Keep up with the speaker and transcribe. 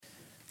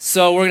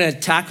So we're going to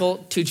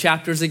tackle 2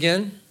 chapters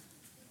again.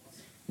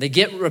 They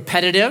get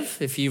repetitive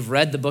if you've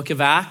read the book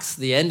of Acts,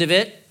 the end of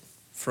it,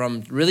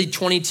 from really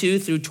 22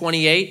 through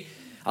 28.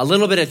 A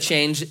little bit of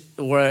change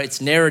where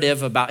it's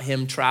narrative about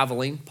him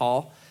traveling,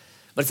 Paul.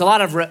 But it's a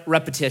lot of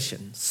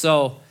repetition.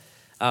 So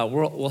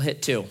we'll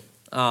hit 2.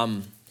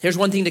 Here's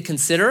one thing to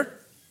consider.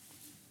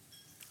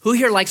 Who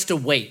here likes to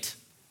wait?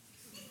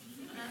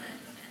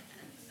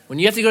 When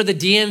you have to go to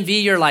the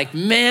DMV, you're like,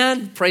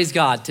 man, praise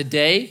God,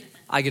 today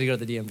I get to go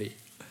to the DMV.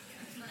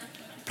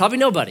 Probably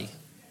nobody.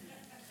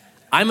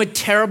 I'm a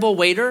terrible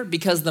waiter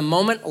because the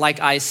moment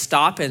I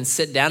stop and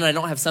sit down and I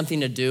don't have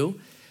something to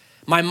do,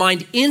 my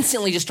mind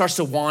instantly just starts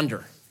to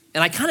wander.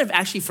 And I kind of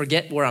actually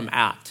forget where I'm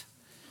at.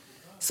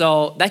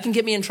 So that can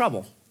get me in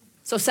trouble.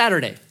 So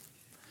Saturday,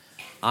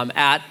 I'm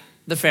at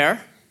the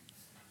fair.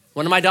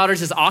 One of my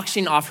daughters is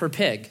auctioning off her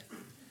pig.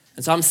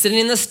 And so I'm sitting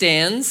in the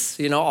stands,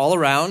 all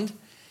around,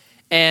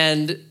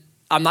 and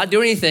I'm not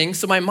doing anything.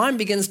 So my mind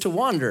begins to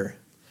wander.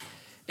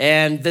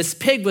 And this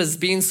pig was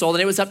being sold,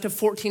 and it was up to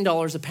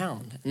 $14 a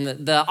pound. And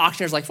the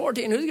auctioneer's like,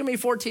 14, who's gonna be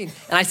 14?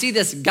 And I see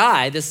this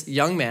guy, this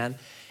young man,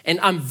 and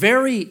I'm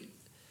very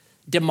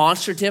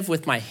demonstrative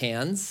with my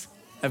hands.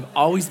 I've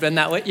always been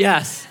that way.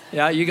 Yes,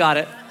 yeah, you got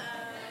it.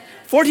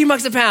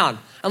 $14 a pound.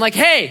 I'm like,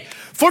 hey,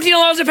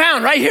 $14 a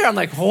pound right here. I'm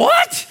like,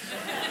 what?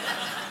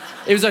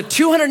 It was a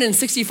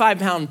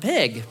 265-pound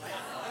pig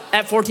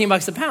at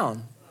 $14 a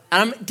pound.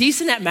 And I'm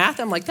decent at math.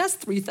 I'm like, that's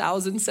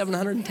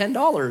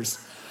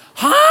 $3,710.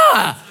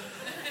 Huh?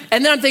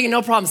 And then I'm thinking,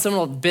 no problem, someone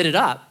will bid it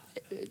up.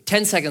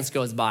 10 seconds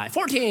goes by.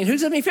 14,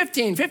 who's gonna be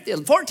 15,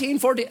 15, 14,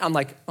 14. I'm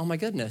like, oh my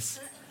goodness.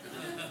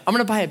 I'm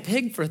gonna buy a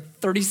pig for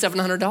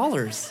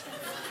 $3,700.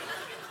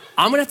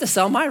 I'm gonna have to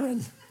sell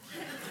Myron.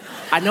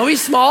 I know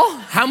he's small.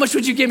 How much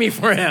would you give me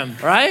for him,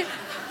 right?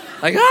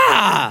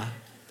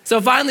 So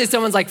finally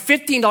someone's like,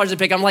 $15 a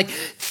pig. I'm like,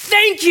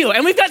 thank you.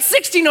 And we've got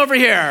 16 over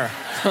here.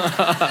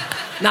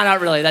 No, not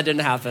really, that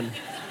didn't happen.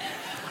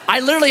 I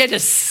literally had to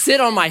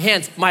sit on my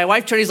hands. My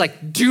wife Trinity,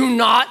 like, do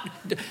not,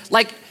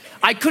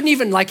 I couldn't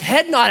even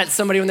head nod at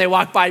somebody when they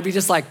walked by. I'd be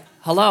just like,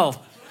 hello.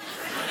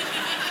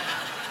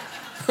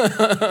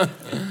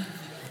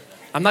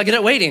 I'm not good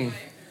at waiting.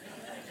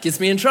 Gets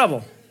me in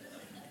trouble.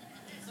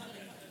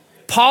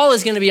 Paul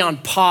is gonna be on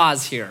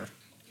pause here.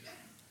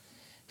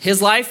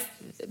 His life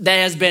that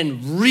has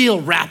been real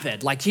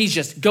rapid. He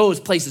just goes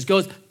places,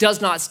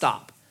 does not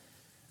stop.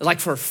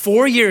 For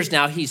 4 years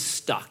now, he's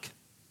stuck.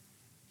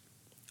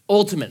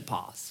 Ultimate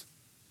pause.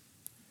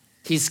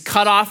 He's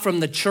cut off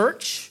from the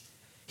church.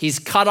 He's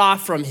cut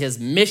off from his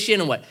mission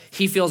and what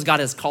he feels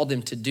God has called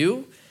him to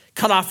do.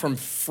 Cut off from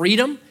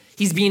freedom.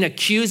 He's being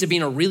accused of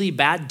being a really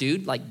bad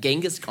dude, like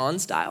Genghis Khan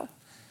style.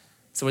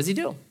 So what does he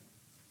do?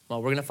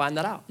 Well, we're going to find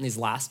that out in these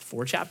last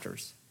 4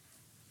 chapters.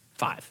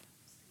 5.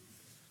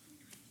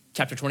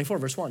 Chapter 24,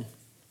 verse 1.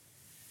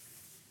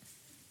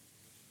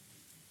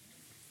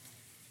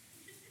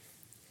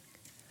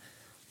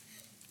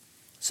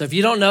 So if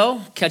you don't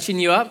know, catching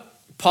you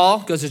up, Paul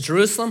goes to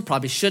Jerusalem,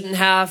 probably shouldn't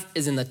have,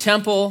 is in the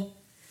temple,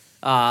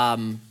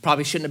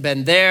 probably shouldn't have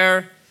been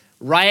there.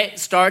 Riot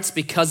starts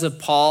because of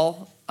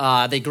Paul.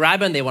 They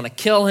grab him, they want to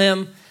kill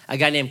him. A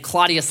guy named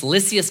Claudius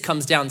Lysias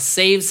comes down,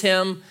 saves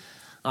him,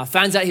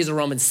 finds out he's a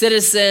Roman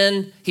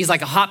citizen. He's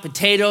like a hot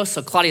potato,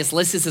 so Claudius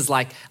Lysias is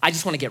like, I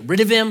just want to get rid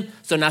of him.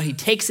 So now he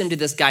takes him to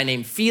this guy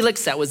named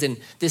Felix that was in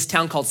this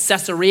town called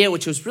Caesarea,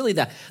 which was really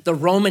the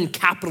Roman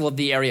capital of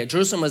the area.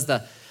 Jerusalem was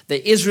the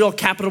Israel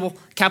capital.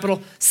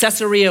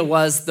 Caesarea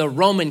was the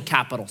Roman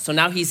capital. So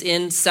now he's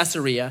in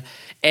Caesarea,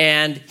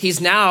 and he's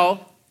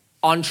now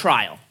on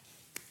trial.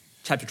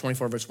 Chapter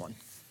 24, verse 1.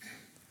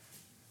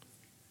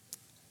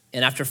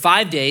 And after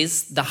 5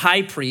 days, the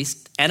high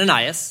priest,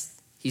 Ananias,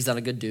 he's not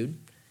a good dude,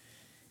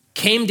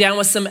 came down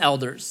with some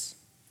elders,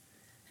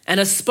 and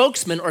a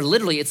spokesman, or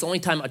literally it's the only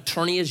time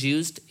attorney is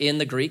used in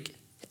the Greek,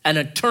 an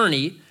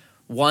attorney,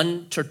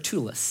 one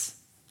Tertullus.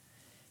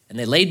 And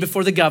they laid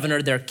before the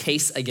governor their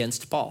case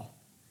against Paul.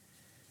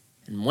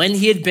 And when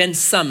he had been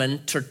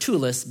summoned,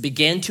 Tertullus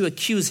began to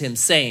accuse him,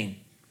 saying,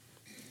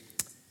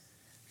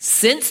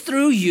 since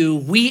through you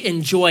we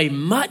enjoy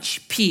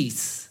much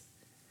peace,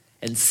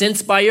 and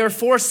since by your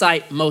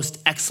foresight, most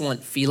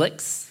excellent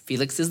Felix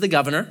is the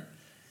governor,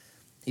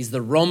 he's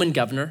the Roman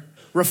governor,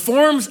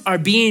 reforms are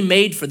being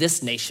made for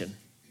this nation.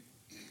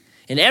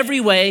 In every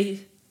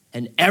way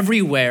and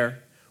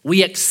everywhere,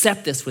 we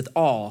accept this with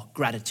all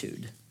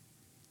gratitude.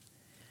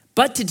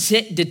 But to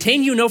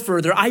detain you no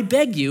further, I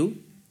beg you,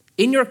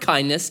 in your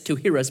kindness, to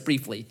hear us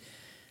briefly.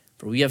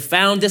 For we have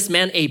found this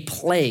man a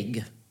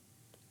plague,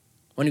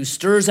 one who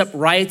stirs up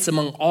riots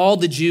among all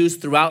the Jews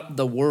throughout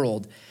the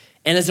world,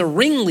 and is a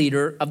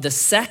ringleader of the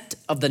sect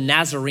of the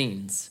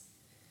Nazarenes.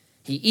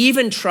 He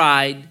even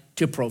tried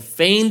to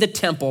profane the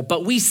temple,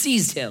 but we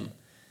seized him.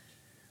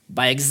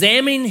 By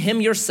examining him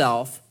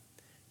yourself,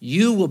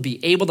 you will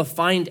be able to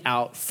find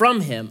out from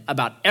him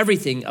about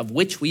everything of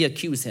which we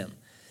accuse him.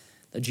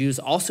 The Jews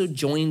also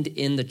joined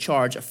in the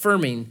charge,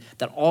 affirming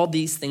that all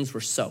these things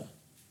were so.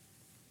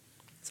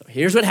 So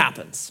here's what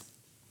happens.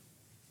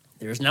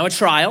 There's now a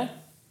trial.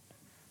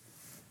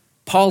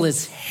 Paul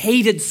is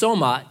hated so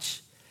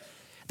much,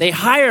 they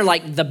hire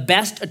like the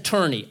best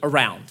attorney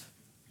around,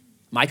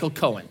 Michael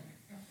Cohen.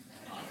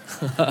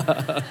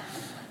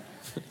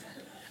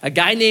 A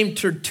guy named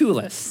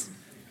Tertullus.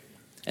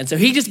 And so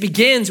he just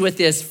begins with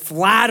this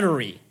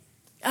flattery.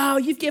 Oh,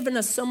 you've given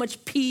us so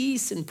much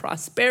peace and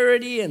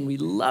prosperity, and we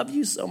love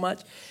you so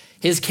much.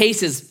 His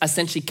case is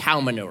essentially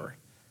cow manure.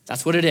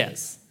 That's what it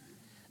is.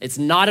 It's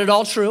not at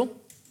all true.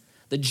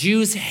 The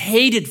Jews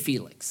hated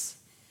Felix.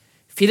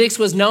 Felix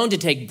was known to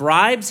take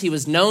bribes. He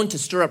was known to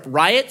stir up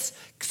riots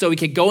so he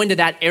could go into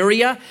that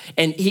area,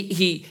 and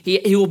he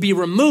will be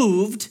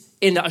removed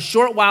in a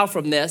short while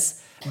from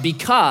this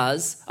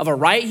because of a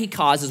riot he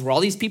causes where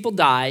all these people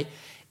die,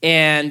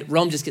 and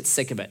Rome just gets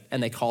sick of it,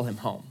 and they call him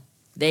home.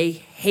 They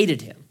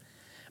hated him.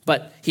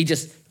 But he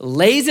just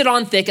lays it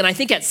on thick, and I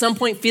think at some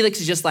point Felix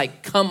is just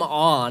like, come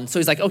on. So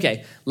he's like,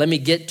 okay, let me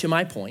get to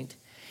my point.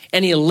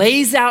 And he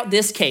lays out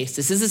this case.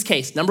 This is his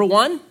case. Number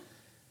one,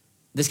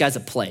 this guy's a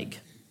plague.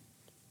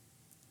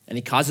 And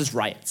he causes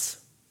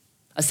riots.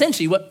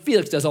 Essentially what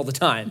Felix does all the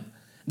time.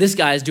 This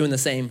guy is doing the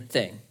same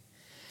thing.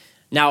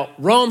 Now,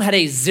 Rome had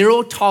a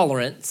zero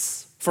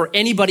tolerance for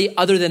anybody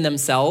other than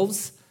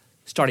themselves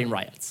starting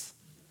riots.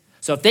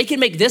 So if they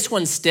can make this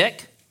one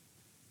stick,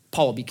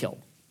 Paul will be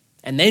killed.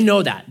 And they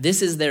know that.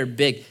 This is their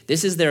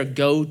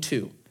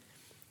go-to.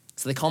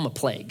 So they call him a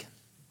plague.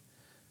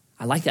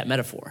 I like that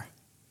metaphor.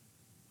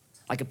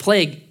 Like a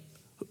plague,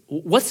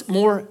 what's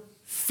more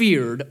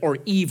feared or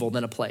evil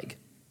than a plague?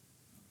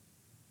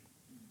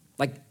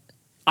 Like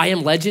I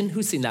Am Legend,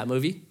 who's seen that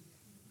movie?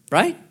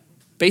 Right?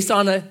 Based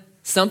on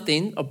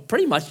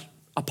pretty much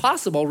a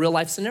possible real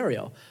life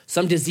scenario.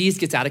 Some disease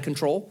gets out of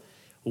control,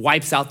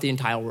 wipes out the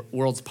entire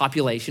world's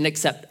population,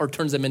 or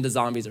turns them into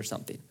zombies or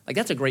something. Like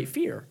that's a great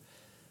fear.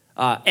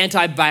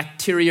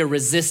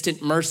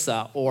 Antibacteria-resistant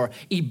MRSA or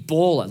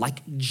Ebola,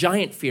 like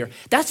giant fear.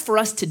 That's for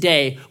us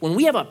today when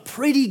we have a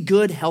pretty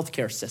good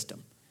healthcare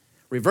system.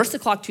 Reverse the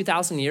clock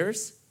 2,000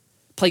 years,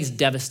 plague's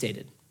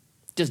devastated,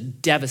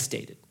 just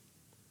devastated.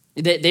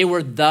 They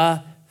were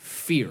the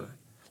fear.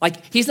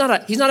 Like he's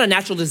not a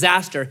natural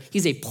disaster,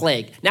 he's a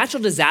plague.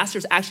 Natural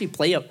disasters actually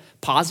play a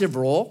positive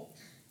role.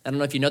 I don't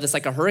know if you know this,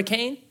 like a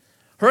hurricane.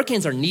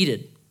 Hurricanes are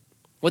needed.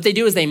 What they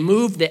do is they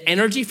move the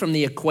energy from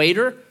the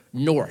equator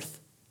north.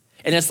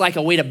 And it's like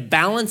a way to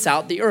balance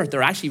out the earth.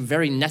 They're actually a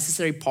very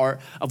necessary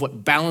part of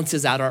what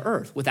balances out our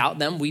earth. Without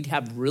them, we'd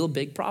have real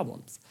big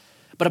problems.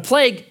 But a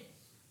plague,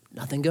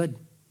 nothing good.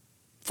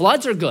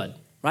 Floods are good,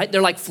 right?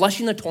 They're like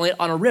flushing the toilet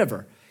on a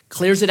river.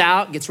 Clears it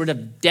out, gets rid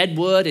of dead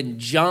wood and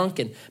junk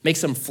and makes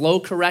them flow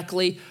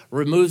correctly,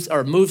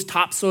 moves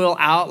topsoil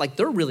out. Like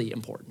they're really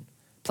important.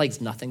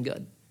 Plague's nothing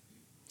good.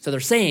 So they're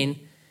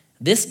saying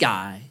this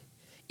guy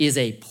is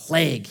a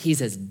plague.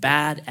 He's as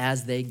bad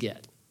as they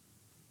get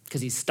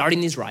because he's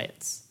starting these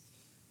riots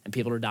and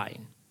people are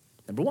dying.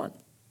 Number one.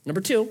 Number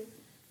two,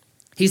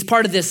 he's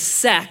part of this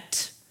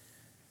sect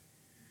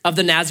of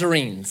the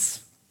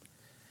Nazarenes.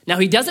 Now,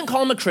 he doesn't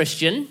call him a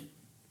Christian.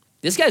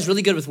 This guy's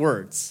really good with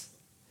words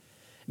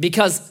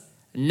because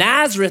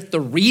Nazareth, the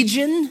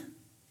region,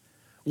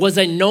 was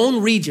a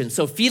known region.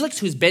 So Felix,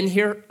 who's been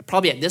here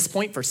probably at this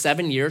point for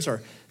 7 years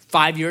or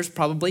 5 years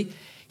probably,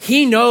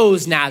 he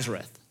knows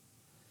Nazareth.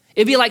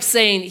 It'd be like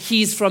saying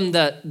he's from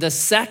the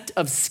sect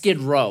of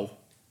Skid Row.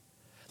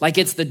 Like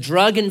it's the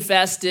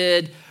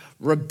drug-infested,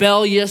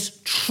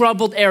 rebellious,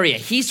 troubled area.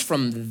 He's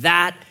from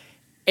that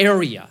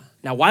area.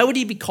 Now, why would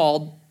he be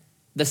called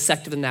the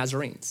sect of the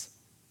Nazarenes?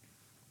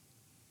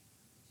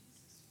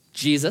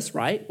 Jesus,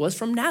 right, was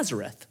from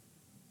Nazareth,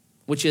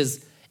 which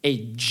is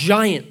a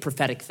giant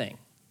prophetic thing.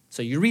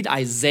 So you read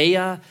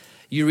Isaiah,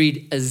 you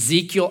read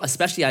Ezekiel,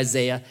 especially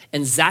Isaiah,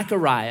 and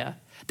Zechariah.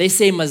 They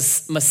say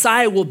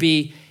Messiah will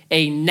be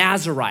a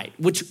Nazarite,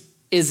 which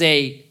is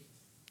a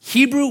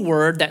Hebrew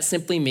word that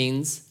simply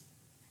means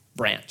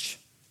branch.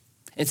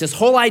 It's this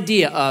whole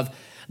idea of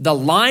the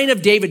line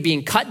of David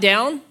being cut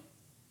down,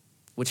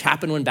 which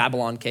happened when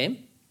Babylon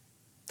came.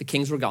 The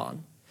kings were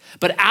gone.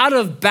 But out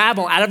of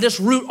Babylon, out of this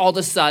root all of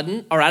a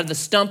sudden, or out of the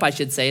stump, I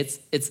should say,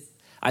 it's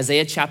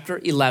Isaiah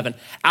chapter 11.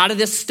 Out of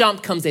this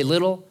stump comes a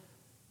little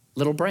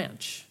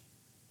branch.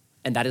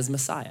 And that is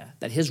Messiah.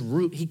 That his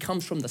root, he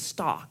comes from the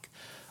stock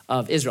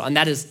of Israel. And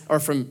that is, or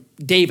from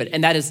David.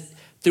 And that is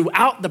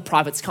throughout the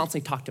prophets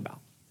constantly talked about.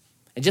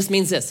 It just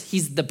means this,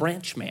 he's the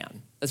branch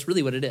man. That's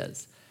really what it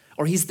is.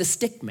 Or he's the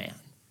stick man.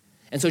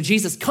 And so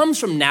Jesus comes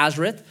from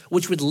Nazareth,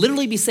 which would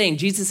literally be saying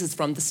Jesus is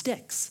from the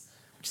sticks,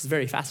 which is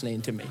very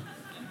fascinating to me,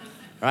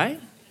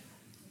 right?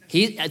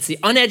 It's the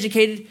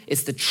uneducated,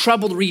 it's the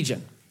troubled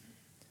region.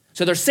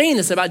 So they're saying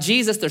this about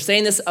Jesus, they're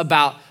saying this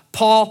about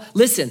Paul.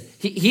 Listen,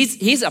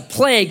 he's a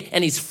plague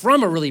and he's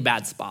from a really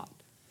bad spot.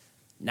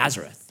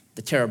 Nazareth,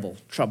 the terrible,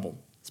 troubled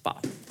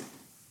spot.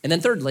 And then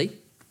thirdly,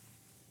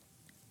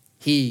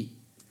 he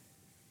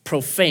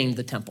profaned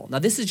the temple. Now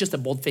this is just a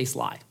bold-faced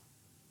lie.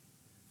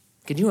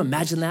 Can you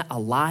imagine that? A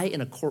lie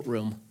in a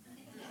courtroom.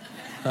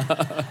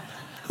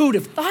 Who would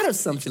have thought of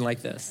something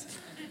like this?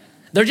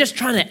 They're just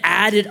trying to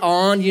add it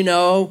on, you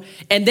know.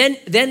 And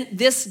then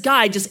this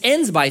guy just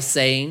ends by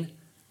saying,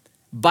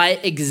 by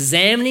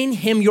examining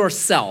him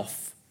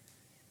yourself,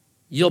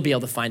 you'll be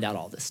able to find out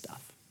all this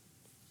stuff.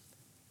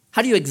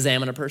 How do you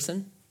examine a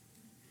person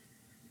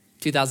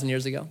 2,000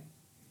 years ago?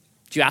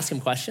 Did you ask him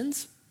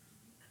questions?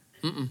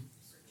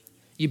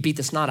 You beat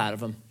the snot out of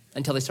them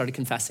until they started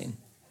confessing.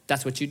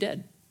 That's what you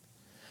did.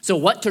 So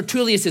what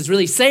Tertullius is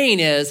really saying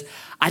is,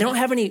 I don't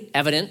have any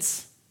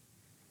evidence.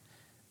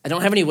 I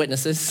don't have any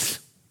witnesses.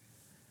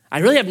 I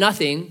really have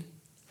nothing.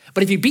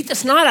 But if you beat the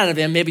snot out of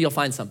him, maybe you'll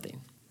find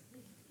something.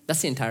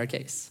 That's the entire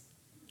case.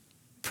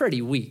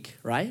 Pretty weak,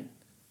 right?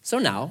 So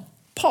now,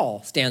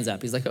 Paul stands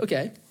up. He's like,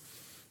 okay.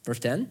 Verse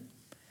 10.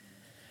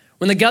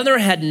 When the governor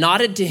had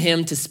nodded to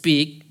him to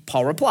speak,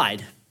 Paul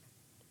replied,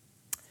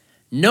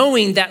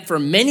 knowing that for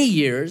many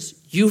years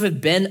you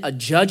have been a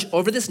judge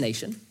over this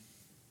nation,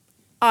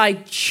 I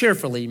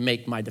cheerfully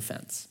make my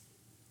defense.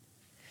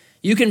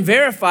 You can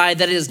verify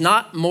that it is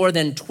not more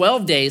than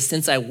 12 days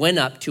since I went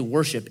up to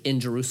worship in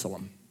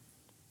Jerusalem.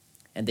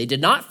 And they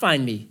did not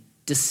find me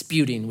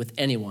disputing with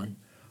anyone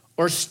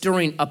or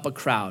stirring up a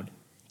crowd,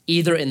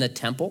 either in the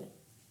temple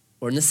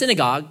or in the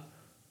synagogue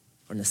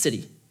or in the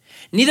city.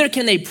 Neither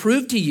can they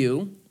prove to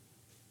you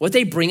what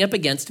they bring up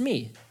against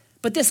me.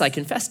 But this I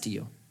confess to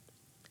you,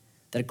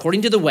 that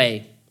according to the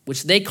way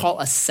which they call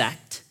a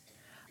sect,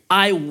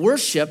 I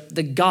worship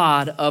the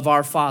God of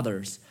our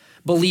fathers,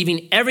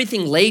 believing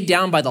everything laid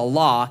down by the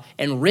law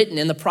and written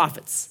in the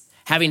prophets,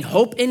 having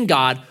hope in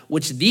God,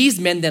 which these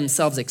men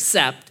themselves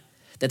accept,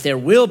 that there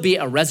will be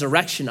a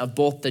resurrection of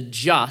both the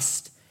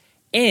just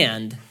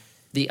and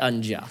the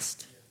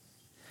unjust.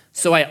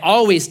 So I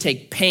always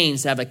take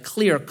pains to have a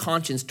clear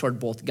conscience toward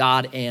both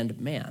God and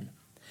man.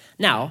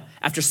 Now,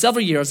 after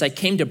several years, I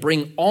came to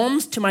bring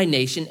alms to my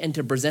nation and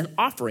to present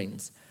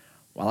offerings.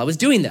 While I was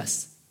doing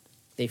this,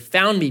 they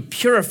found me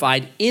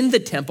purified in the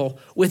temple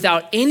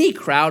without any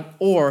crowd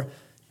or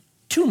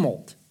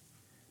tumult.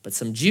 But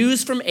some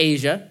Jews from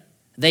Asia,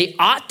 they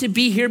ought to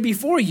be here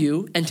before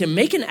you and to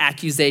make an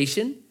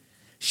accusation,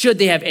 should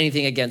they have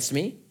anything against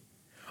me.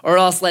 Or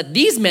else let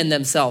these men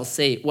themselves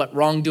say what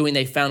wrongdoing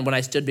they found when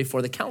I stood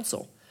before the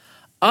council.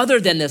 Other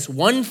than this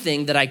one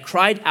thing that I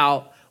cried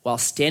out while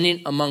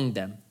standing among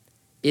them,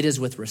 it is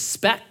with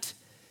respect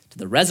to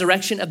the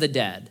resurrection of the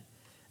dead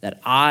that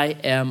I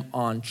am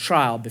on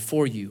trial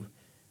before you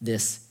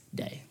this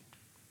day.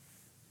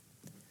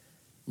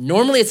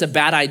 Normally, it's a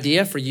bad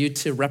idea for you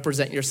to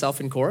represent yourself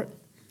in court.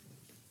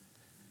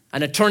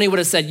 An attorney would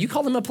have said, you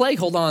called him a plague,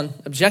 hold on.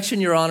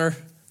 Objection, Your Honor,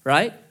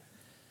 right?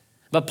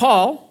 But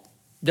Paul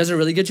does a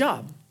really good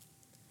job.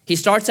 He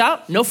starts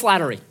out, no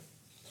flattery.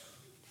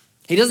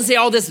 He doesn't say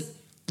all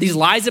these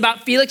lies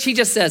about Felix. He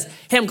just says,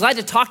 hey, I'm glad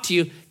to talk to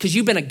you because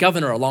you've been a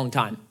governor a long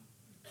time.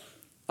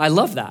 I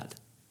love that.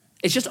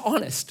 It's just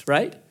honest,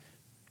 right?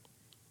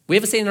 We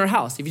have a saying in our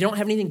house, if you don't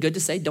have anything good to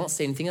say, don't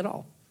say anything at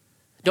all.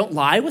 Don't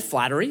lie with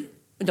flattery,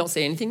 and don't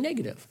say anything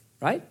negative,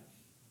 right?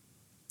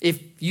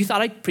 If you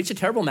thought I preached a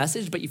terrible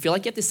message, but you feel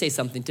like you have to say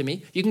something to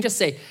me, you can just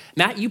say,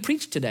 Matt, you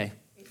preached today,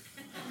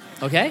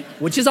 okay?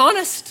 Which is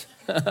honest.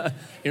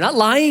 You're not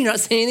lying, you're not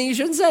saying anything you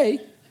shouldn't say,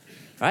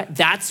 right?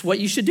 That's what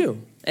you should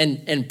do.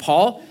 And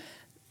Paul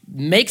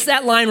makes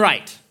that line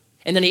right.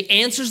 And then he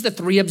answers the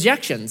three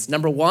objections.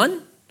 Number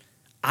one,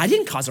 I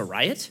didn't cause a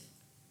riot.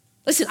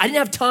 Listen, I didn't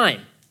have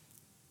time.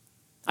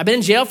 I've been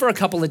in jail for a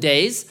couple of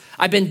days.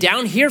 I've been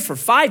down here for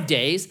 5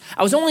 days.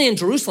 I was only in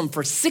Jerusalem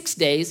for 6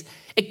 days.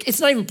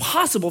 It's not even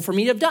possible for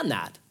me to have done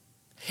that.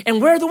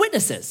 And where are the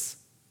witnesses?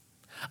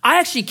 I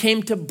actually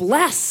came to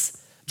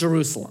bless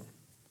Jerusalem.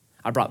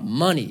 I brought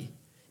money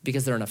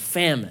because they're in a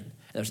famine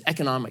and there's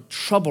economic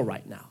trouble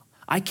right now.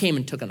 I came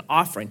and took an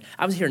offering.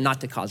 I was here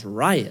not to cause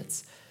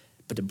riots,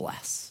 but to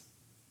bless.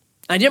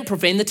 I didn't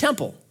profane the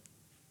temple,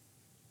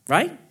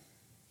 right?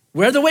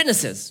 Where are the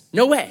witnesses?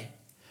 No way.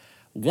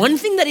 One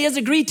thing that he has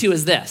agreed to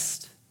is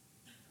this.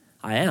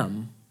 I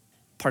am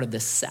part of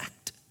this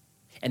sect.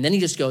 And then he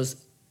just goes,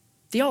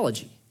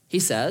 theology. He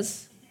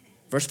says,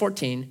 verse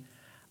 14,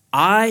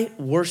 I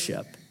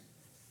worship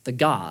the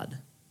God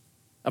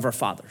of our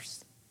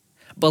fathers,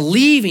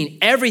 believing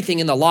everything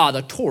in the law,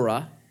 the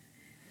Torah,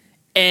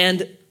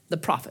 and the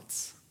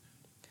prophets.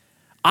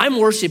 I'm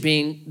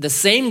worshiping the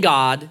same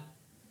God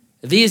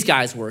these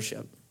guys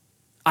worship.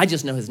 I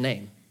just know his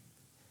name,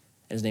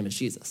 and his name is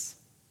Jesus.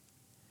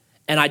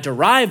 And I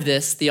derive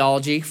this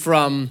theology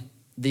from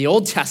the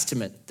Old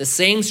Testament, the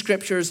same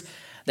scriptures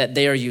that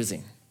they are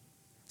using.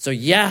 So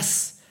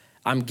yes,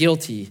 I'm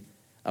guilty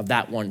of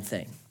that one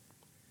thing.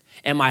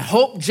 And my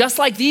hope, just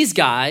like these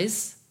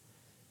guys,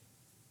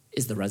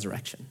 is the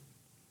resurrection.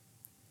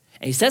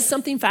 And he says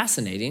something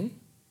fascinating.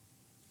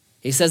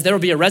 He says there will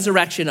be a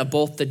resurrection of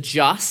both the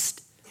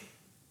just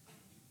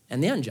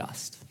and the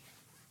unjust.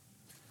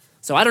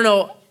 So I don't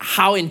know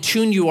how in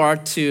tune you are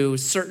to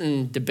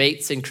certain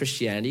debates in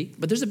Christianity,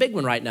 but there's a big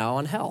one right now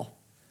on hell.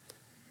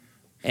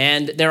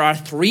 And there are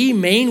three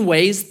main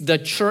ways the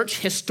church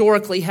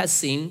historically has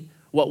seen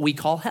what we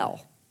call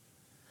hell.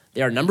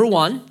 They are, number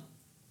one,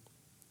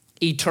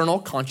 eternal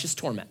conscious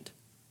torment.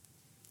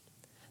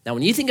 Now,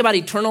 when you think about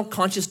eternal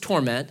conscious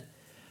torment,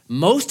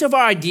 most of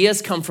our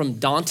ideas come from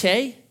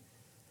Dante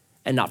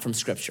and not from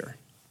Scripture.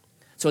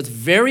 So it's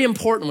very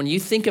important when you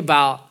think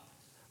about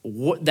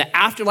the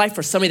afterlife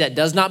for somebody that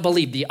does not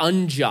believe, the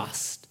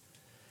unjust,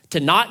 to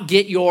not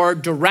get your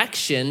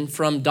direction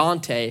from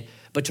Dante,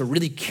 but to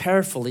really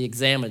carefully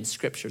examine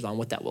Scriptures on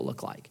what that will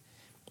look like.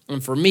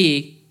 And for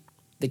me,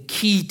 the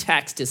key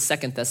text is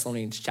 2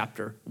 Thessalonians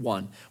chapter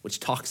 1, which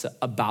talks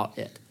about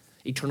it,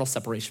 eternal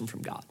separation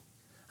from God.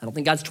 I don't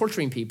think God's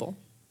torturing people.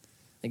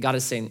 I think God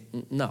is saying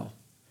no.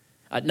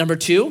 Number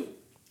 2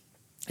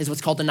 is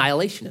what's called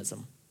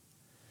annihilationism.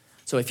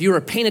 So if you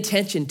were paying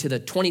attention to the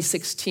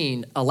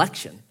 2016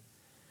 election,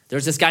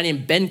 there's this guy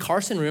named Ben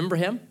Carson, remember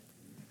him?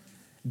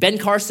 Ben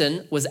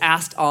Carson was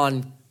asked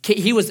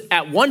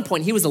at one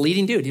point, he was a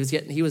leading dude.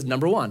 He was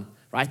number 1,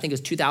 right? I think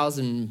it was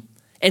end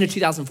of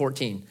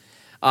 2014.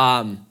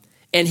 And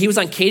he was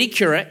on Katie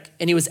Couric,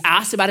 and he was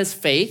asked about his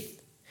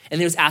faith, and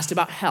he was asked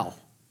about hell.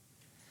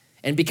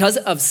 And because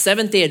of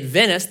Seventh-day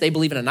Adventists, they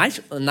believe in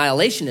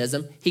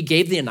annihilationism, he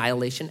gave the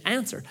annihilation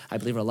answer. I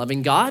believe in a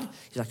loving God.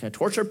 He's not going to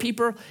torture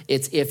people.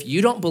 It's if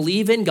you don't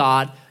believe in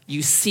God,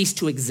 you cease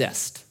to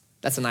exist.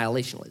 That's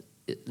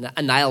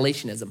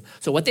annihilationism.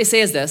 So what they say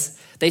is this.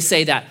 They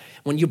say that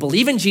when you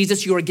believe in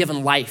Jesus, you are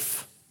given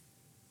life.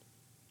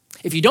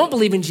 If you don't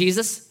believe in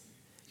Jesus,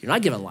 you're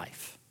not given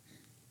life.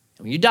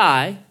 And when you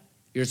die,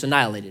 you're just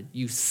annihilated.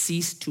 You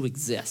cease to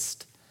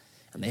exist.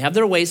 And they have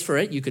their ways for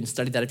it. You can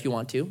study that if you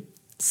want to.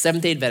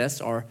 Seventh-day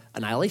Adventists are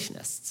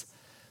annihilationists.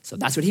 So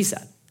that's what he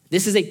said.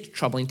 This is a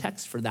troubling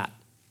text for that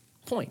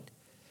point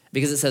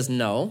because it says,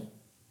 no,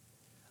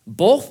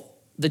 both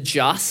the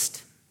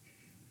just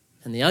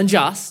and the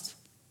unjust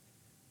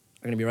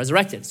are going to be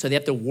resurrected. So they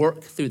have to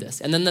work through this.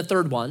 And then the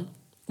third one,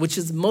 which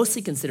is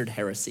mostly considered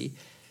heresy,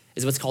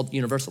 is what's called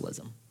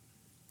universalism.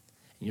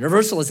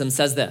 Universalism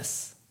says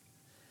this,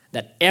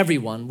 that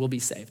everyone will be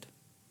saved.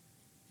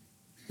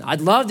 Now,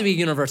 I'd love to be a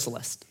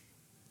universalist.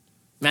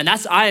 Man,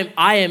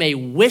 I am a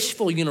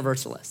wishful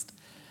universalist,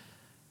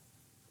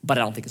 but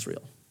I don't think it's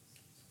real.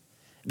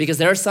 Because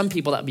there are some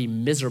people that will be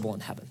miserable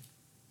in heaven.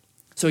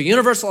 So a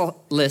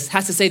universalist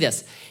has to say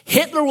this,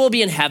 Hitler will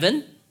be in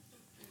heaven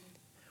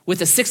with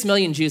the 6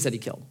 million Jews that he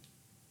killed.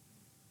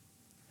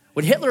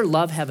 Would Hitler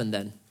love heaven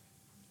then?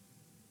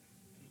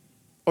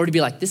 Or to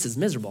be like, this is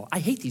miserable. I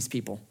hate these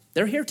people.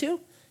 They're here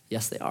too?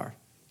 Yes, they are.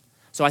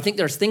 So I think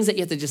there's things that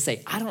you have to just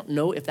say, I don't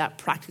know if that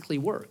practically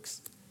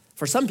works.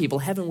 For some people,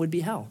 heaven would be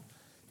hell.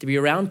 To be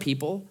around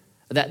people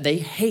that they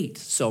hate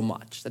so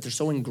much, that they're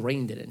so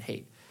ingrained in it and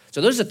hate.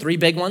 So those are 3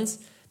 big ones.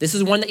 This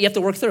is one that you have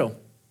to work through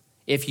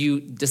if you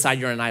decide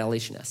you're an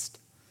annihilationist.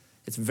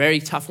 It's a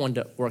very tough one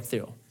to work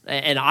through.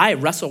 And I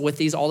wrestle with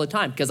these all the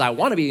time because I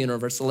want to be a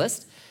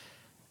universalist,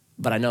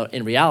 but I know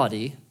in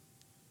reality,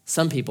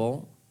 some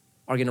people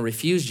are going to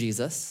refuse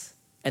Jesus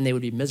and they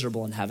would be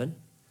miserable in heaven.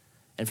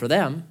 And for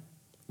them,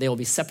 they will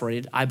be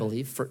separated, I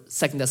believe, for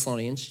 2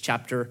 Thessalonians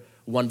chapter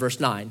 1 verse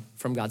 9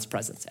 from God's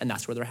presence. And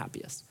that's where they're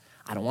happiest.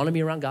 I don't want to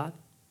be around God.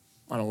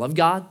 I don't love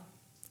God.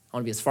 I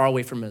want to be as far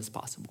away from him as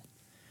possible.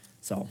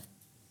 So,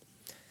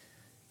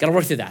 got to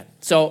work through that.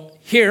 So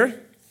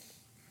here,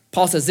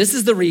 Paul says, this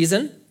is the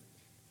reason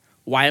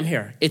why I'm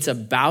here. It's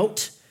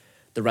about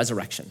the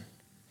resurrection.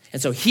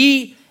 And so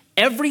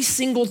every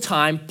single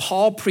time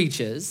Paul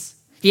preaches,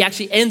 he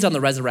actually ends on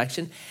the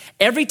resurrection.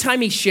 Every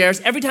time he shares,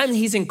 every time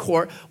he's in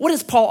court, what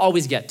does Paul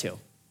always get to?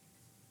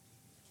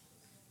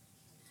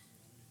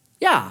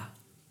 Yeah.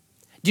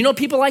 Do you know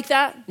people like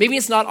that? Maybe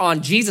it's not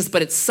on Jesus,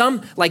 but it's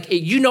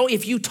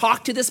if you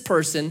talk to this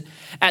person,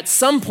 at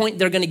some point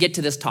they're going to get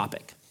to this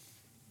topic.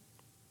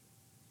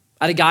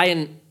 I had a guy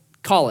in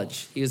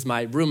college. He was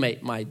my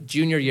roommate my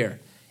junior year,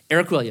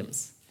 Eric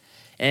Williams.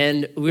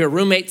 And we were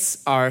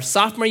roommates our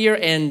sophomore year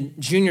and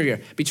junior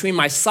year. Between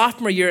my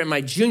sophomore year and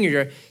my junior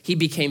year, he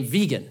became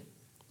vegan.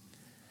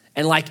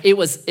 And it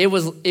was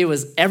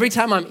every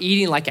time I'm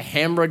eating like a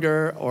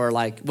hamburger or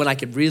like when I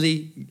could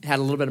really had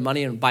a little bit of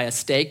money and buy a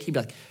steak, he'd be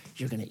like,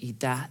 you're going to eat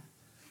that?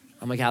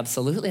 I'm like,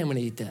 absolutely, I'm going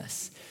to eat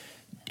this.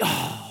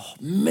 Oh,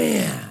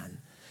 man.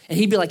 And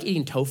he'd be like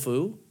eating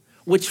tofu,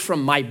 which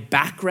from my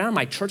background,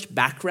 my church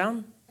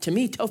background, to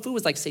me, tofu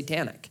was like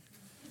satanic.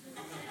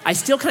 I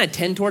still kind of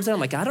tend towards it. I'm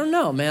like, I don't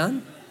know,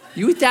 man.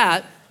 You eat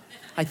that.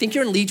 I think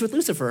you're in league with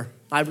Lucifer.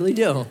 I really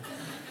do.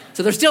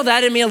 So there's still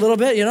that in me a little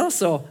bit,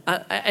 So,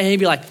 and he'd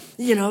be like,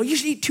 you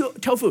should eat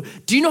tofu.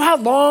 Do you know how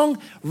long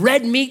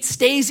red meat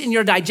stays in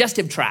your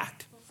digestive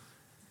tract?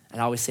 And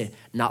I always say,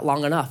 not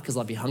long enough, because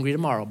I'll be hungry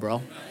tomorrow,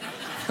 bro.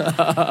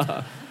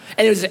 And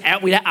it was,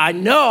 I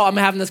know I'm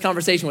having this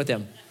conversation with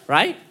him,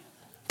 right?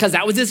 Because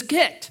that was his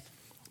kick.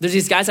 There's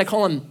these guys, I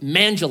call them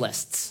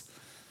mandulists.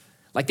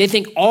 Like they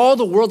think all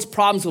the world's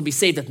problems will be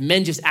saved if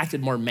men just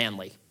acted more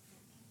manly.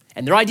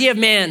 And their idea of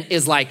man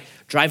is like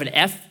drive an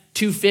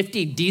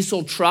F-250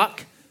 diesel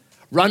truck,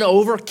 run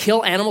over,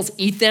 kill animals,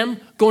 eat them,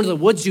 go into the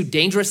woods, do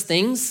dangerous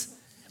things.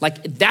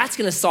 Like that's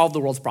gonna solve the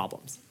world's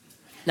problems.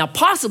 Now,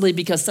 possibly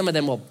because some of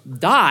them will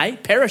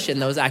perish in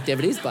those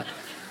activities, but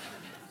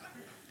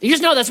you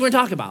just know that's what we're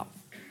talking about.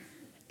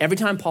 Every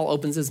time Paul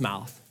opens his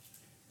mouth,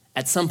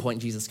 at some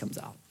point Jesus comes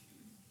out.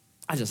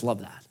 I just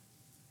love that.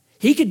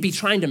 He could be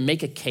trying to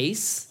make a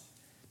case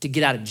to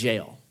get out of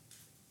jail.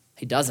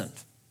 He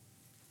doesn't.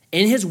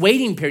 In his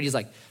waiting period, he's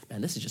like,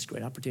 man, this is just a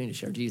great opportunity to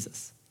share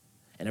Jesus.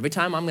 And every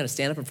time I'm going to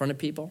stand up in front of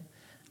people,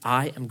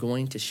 I am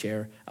going to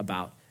share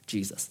about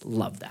Jesus.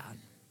 Love that.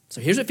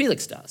 So here's what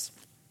Felix does.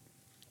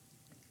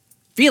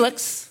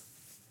 Felix,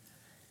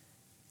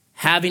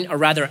 having a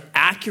rather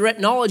accurate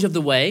knowledge of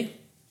the way,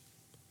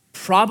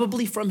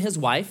 probably from his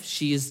wife,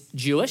 she is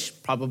Jewish,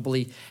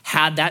 probably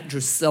had that,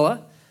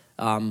 Drusilla,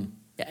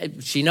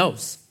 she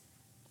knows.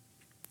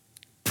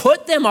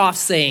 Put them off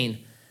saying,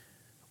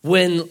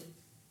 when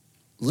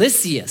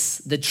Lysias,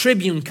 the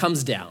tribune,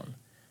 comes down,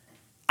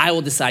 I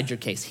will decide your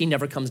case. He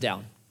never comes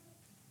down.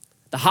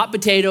 The hot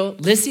potato,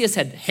 Lysias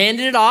had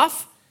handed it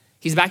off.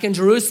 He's back in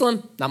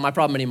Jerusalem, not my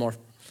problem anymore.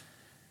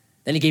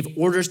 Then he gave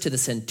orders to the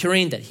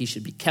centurion that he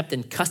should be kept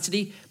in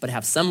custody, but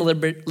have some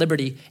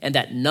liberty, and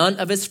that none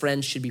of his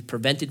friends should be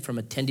prevented from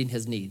attending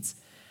his needs.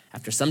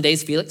 After some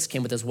days, Felix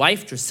came with his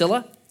wife,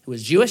 Drusilla, who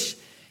was Jewish,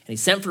 and he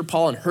sent for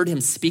Paul and heard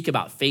him speak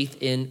about faith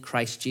in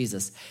Christ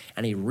Jesus.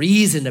 And he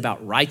reasoned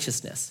about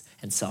righteousness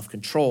and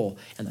self-control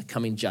and the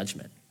coming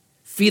judgment.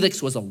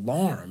 Felix was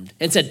alarmed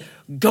and said,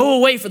 go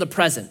away for the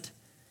present,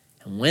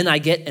 and when I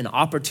get an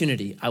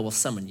opportunity, I will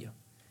summon you.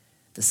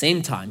 At the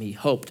same time, he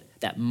hoped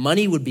that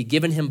money would be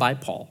given him by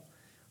Paul.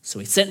 So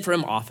he sent for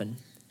him often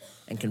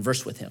and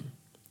conversed with him.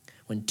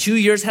 When 2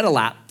 years had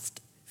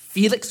elapsed,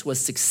 Felix was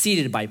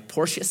succeeded by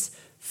Porcius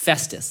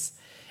Festus,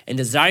 and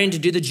desiring to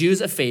do the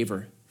Jews a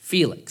favor,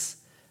 Felix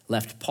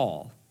left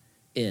Paul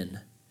in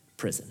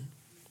prison.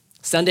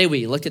 Sunday,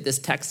 we looked at this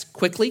text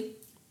quickly.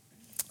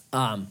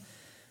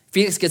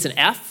 Felix gets an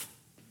F,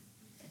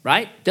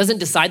 right? Doesn't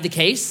decide the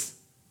case.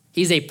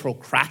 He's a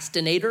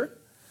procrastinator.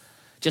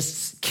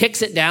 Just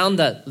kicks it down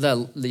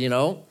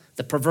the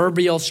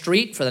proverbial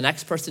street for the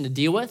next person to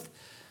deal with.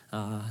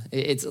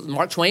 It's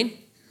Mark Twain.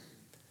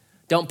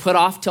 Don't put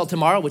off till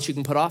tomorrow, which you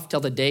can put off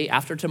till the day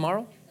after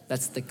tomorrow.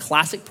 That's the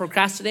classic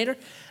procrastinator.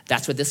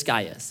 That's what this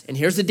guy is. And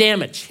here's the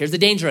damage. Here's the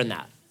danger in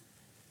that.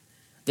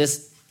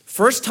 This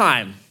first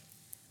time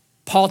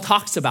Paul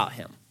talks about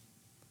him,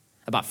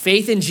 about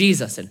faith in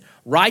Jesus and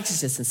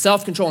righteousness and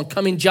self-control and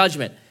coming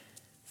judgment,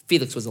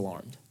 Felix was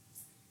alarmed.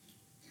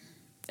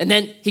 And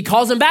then he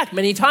calls him back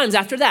many times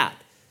after that.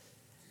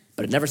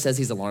 But it never says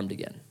he's alarmed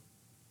again.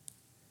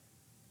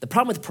 The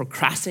problem with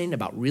procrastinating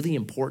about really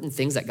important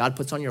things that God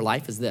puts on your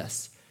life is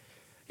this.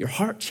 Your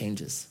heart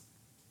changes.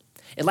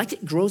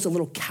 It grows a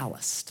little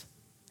calloused.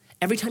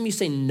 Every time you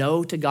say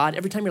no to God,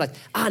 every time you're like,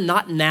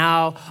 not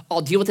now,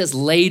 I'll deal with this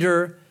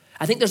later.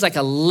 I think there's like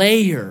a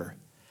layer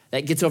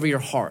that gets over your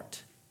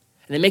heart.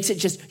 And it makes it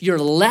just, you're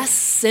less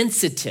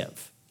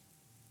sensitive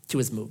to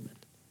his movement.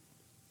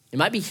 It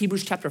might be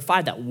Hebrews chapter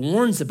 5 that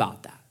warns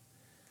about that.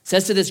 It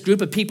says to this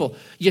group of people,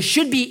 you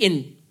should be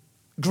in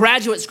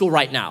graduate school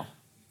right now,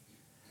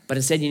 but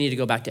instead you need to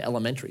go back to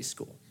elementary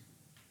school.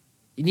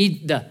 You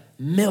need the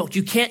milk.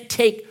 You can't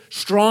take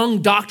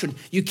strong doctrine.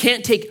 You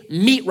can't take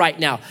meat right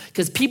now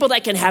because people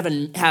that can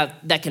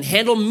that can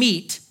handle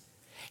meat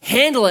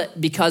handle it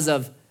because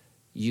of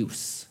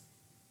use,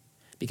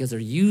 because they're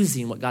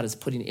using what God is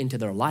putting into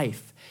their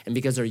life, and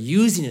because they're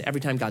using it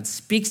every time God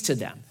speaks to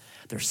them.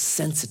 They're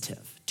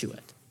sensitive to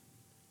it.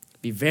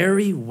 Be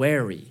very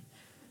wary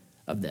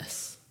of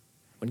this.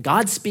 When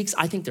God speaks,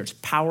 I think there's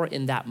power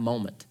in that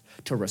moment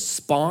to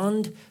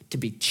respond, to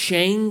be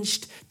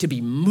changed, to be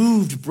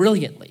moved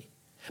brilliantly.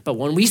 But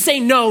when we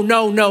say no,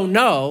 no, no,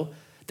 no,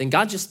 then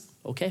God just,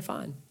 okay,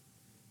 fine.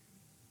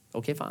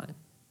 Okay, fine.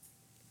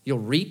 You'll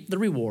reap the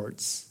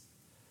rewards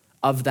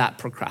of that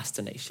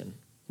procrastination,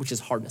 which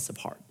is hardness of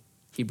heart.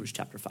 Hebrews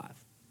chapter 5.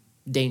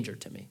 Danger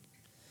to me.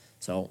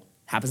 So,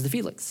 happens to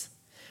Felix.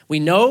 We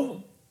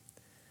know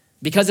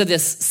because of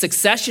this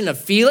succession of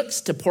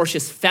Felix to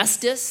Porcius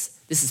Festus,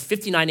 this is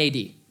 59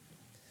 AD.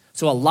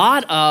 So a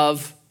lot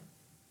of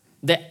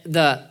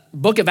the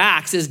book of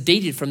Acts is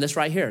dated from this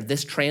right here,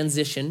 this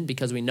transition,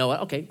 because we know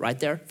it, okay, right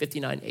there,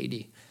 59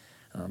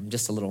 AD.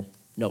 Just a little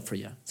note for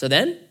you. So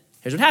then,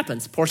 here's what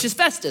happens. Porcius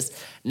Festus,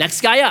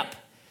 next guy up.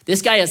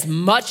 This guy is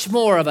much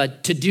more of a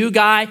to-do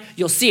guy.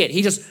 You'll see it.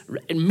 He just,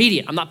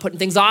 immediate. I'm not putting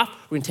things off.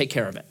 We're going to take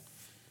care of it.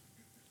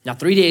 Now,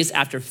 3 days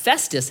after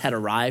Festus had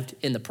arrived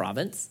in the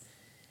province,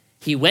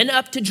 he went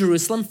up to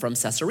Jerusalem from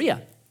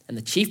Caesarea, and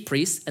the chief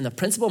priests and the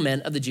principal men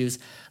of the Jews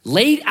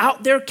laid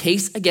out their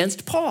case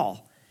against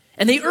Paul,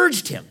 and they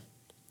urged him,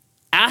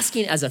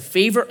 asking as a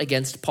favor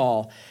against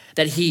Paul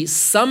that he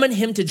summon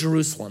him to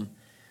Jerusalem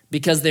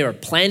because they were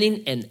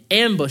planning an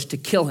ambush to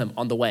kill him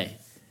on the way.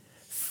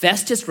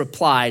 Festus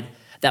replied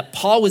that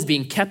Paul was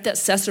being kept at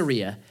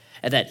Caesarea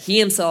and that he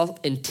himself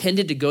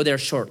intended to go there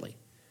shortly.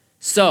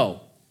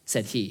 So,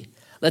 said he,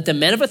 let the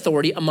men of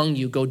authority among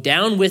you go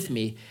down with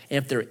me,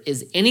 and if there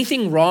is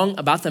anything wrong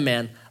about the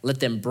man, let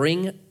them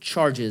bring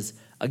charges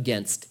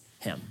against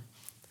him.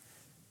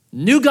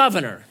 New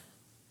governor,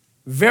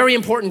 very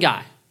important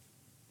guy,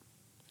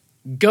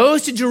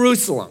 goes to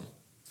Jerusalem.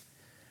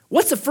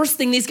 What's the first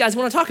thing these guys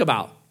want to talk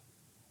about?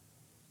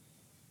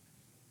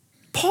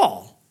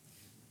 Paul.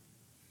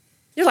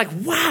 You're like,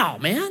 wow,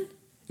 man.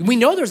 We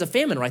know there's a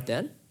famine right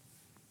then.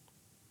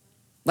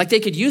 Like they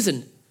could use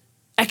an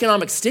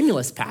economic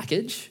stimulus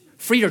package,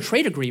 freer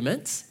trade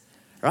agreements,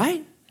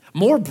 right?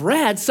 More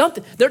bread,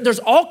 something. There's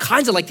all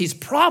kinds of like these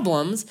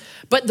problems,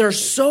 but they're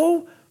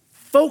so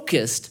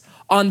focused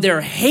on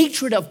their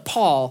hatred of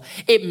Paul,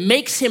 it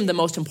makes him the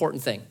most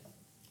important thing.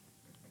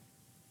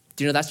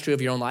 Do you know that's true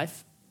of your own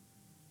life?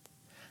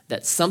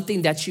 That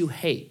something that you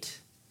hate,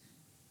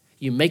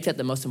 you make that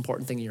the most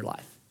important thing in your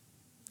life.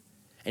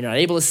 And you're not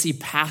able to see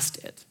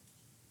past it.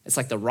 It's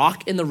like the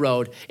rock in the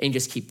road, and you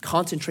just keep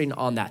concentrating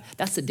on that.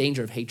 That's the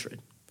danger of hatred.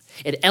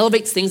 It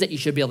elevates things that you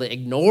should be able to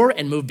ignore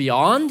and move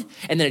beyond,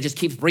 and then it just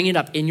keeps bringing it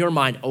up in your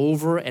mind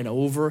over and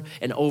over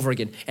and over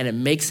again, and it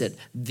makes it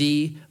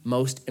the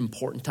most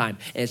important time,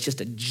 and it's just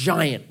a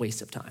giant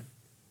waste of time.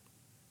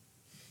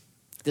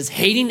 Does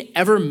hating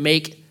ever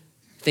make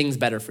things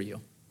better for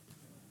you?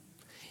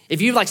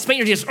 If you've like spent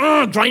your days,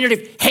 grind your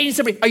day, hating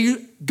somebody, are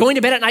you going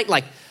to bed at night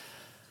like,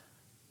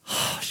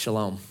 oh,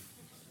 shalom.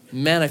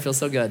 Man, I feel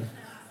so good.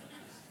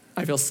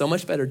 I feel so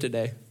much better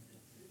today.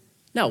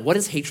 No, what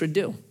does hatred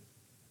do?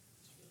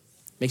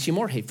 Makes you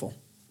more hateful.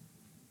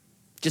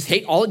 Just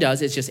hate, all it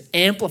does is just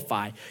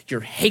amplify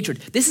your hatred.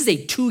 This is a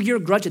 2-year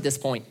grudge at this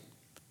point.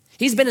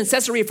 He's been in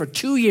Caesarea for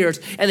 2 years,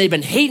 and they've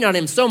been hating on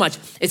him so much,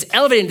 it's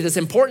elevated to this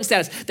important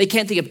status. They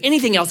can't think of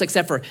anything else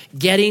except for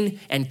getting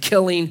and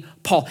killing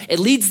Paul. It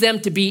leads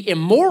them to be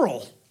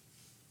immoral,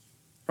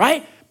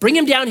 right? Bring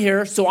him down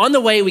here so on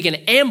the way we can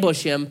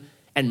ambush him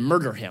and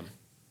murder him.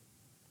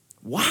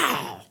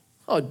 Wow.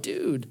 Oh,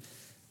 dude,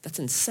 that's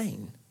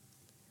insane.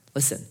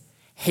 Listen,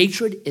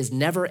 hatred is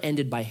never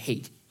ended by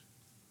hate.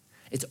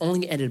 It's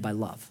only ended by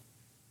love.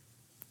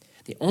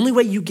 The only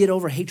way you get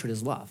over hatred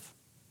is love.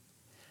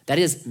 That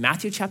is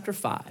Matthew chapter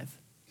 5,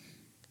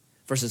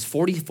 verses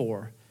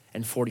 44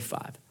 and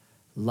 45.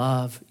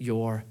 Love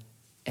your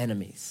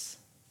enemies.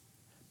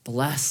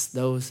 Bless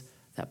those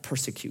that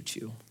persecute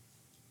you,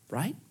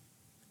 right?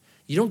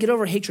 You don't get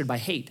over hatred by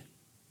hate.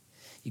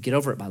 You get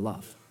over it by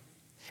love.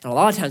 And a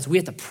lot of times we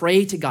have to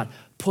pray to God,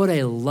 put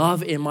a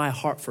love in my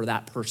heart for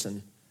that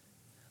person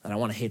that I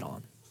want to hate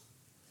on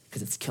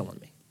because it's killing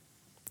me.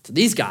 So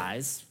these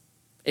guys,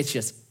 it's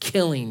just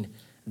killing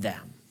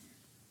them.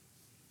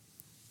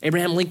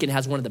 Abraham Lincoln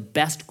has one of the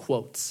best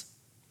quotes.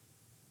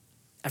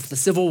 After the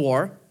Civil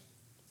War,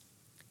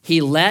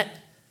 he let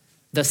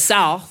the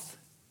South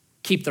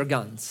keep their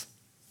guns.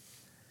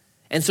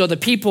 And so the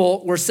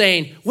people were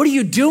saying, what are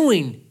you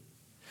doing?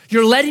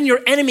 You're letting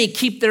your enemy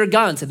keep their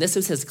guns. And this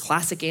is his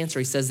classic answer.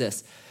 He says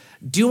this,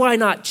 do I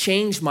not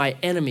change my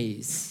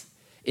enemies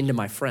into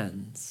my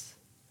friends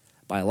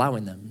by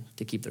allowing them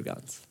to keep their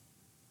guns?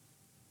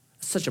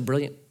 Such a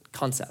brilliant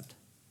concept.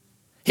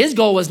 His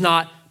goal was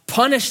not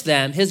punish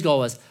them. His goal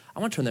was, I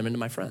want to turn them into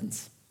my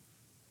friends.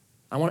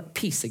 I want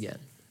peace again.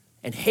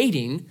 And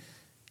hating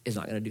is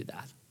not going to do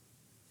that.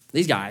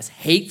 These guys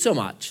hate so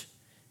much,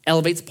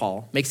 elevates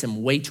Paul, makes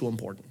him way too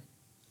important.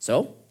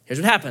 So here's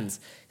what happens.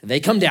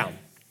 They come down.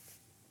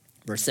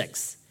 Verse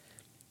 6.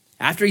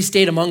 After he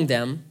stayed among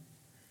them,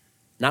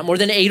 not more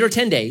than 8 or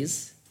 10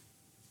 days,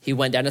 he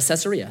went down to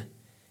Caesarea.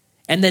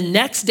 And the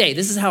next day,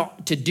 this is how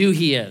to do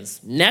he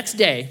is. Next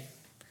day,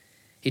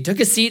 he took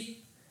a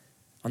seat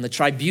on the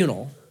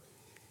tribunal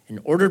and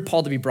ordered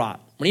Paul to be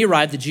brought. When he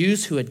arrived, the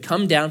Jews who had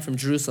come down from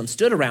Jerusalem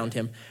stood around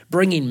him,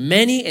 bringing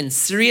many and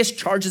serious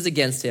charges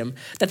against him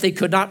that they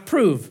could not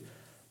prove.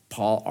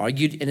 Paul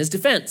argued in his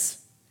defense.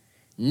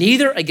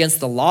 Neither against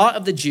the law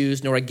of the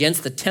Jews, nor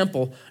against the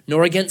temple,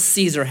 nor against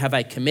Caesar have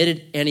I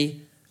committed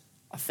any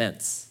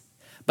offense.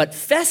 But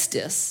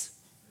Festus,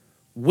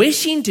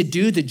 wishing to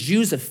do the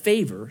Jews a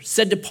favor,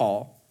 said to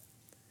Paul,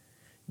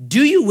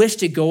 do you wish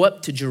to go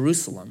up to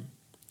Jerusalem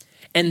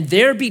and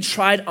there be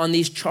tried on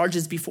these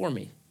charges before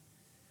me?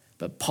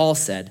 But Paul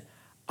said,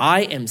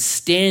 I am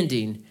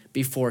standing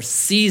before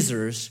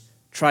Caesar's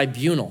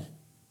tribunal,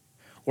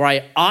 where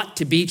I ought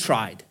to be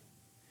tried.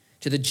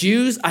 To the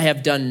Jews I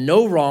have done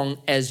no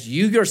wrong, as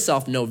you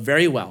yourself know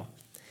very well.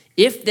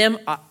 If then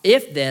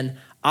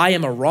I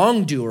am a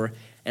wrongdoer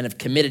and have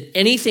committed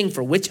anything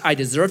for which I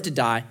deserve to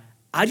die,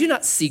 I do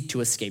not seek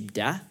to escape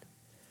death.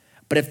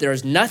 But if there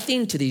is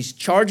nothing to these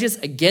charges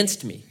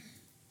against me,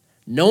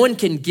 no one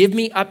can give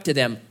me up to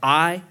them.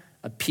 I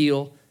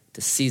appeal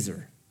to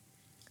Caesar.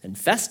 And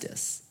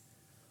Festus,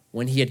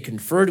 when he had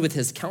conferred with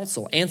his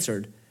council,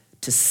 answered,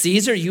 to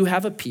Caesar you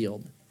have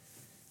appealed,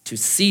 to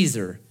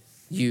Caesar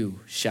you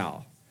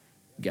shall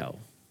go.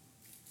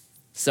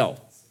 So,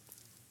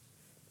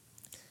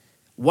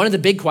 one of the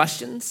big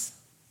questions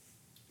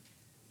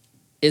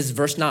is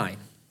verse 9.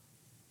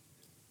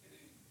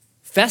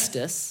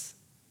 Festus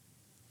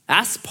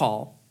asks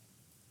Paul,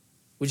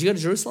 would you go to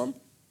Jerusalem?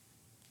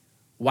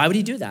 Why would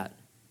he do that?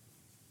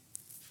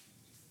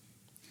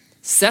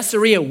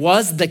 Caesarea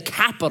was the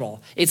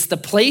capital. It's the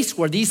place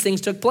where these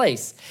things took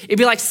place. It'd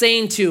be like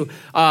saying to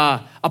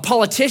a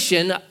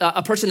politician,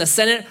 a person in the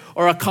Senate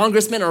or a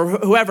congressman or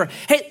whoever,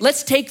 hey,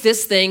 let's take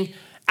this thing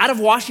out of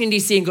Washington,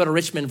 D.C. and go to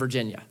Richmond,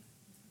 Virginia.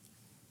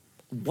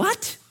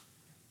 What?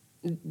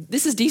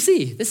 This is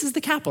D.C. This is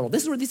the capital.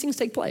 This is where these things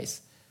take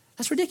place.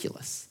 That's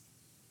ridiculous.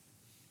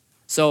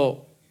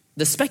 So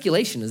the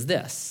speculation is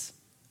this.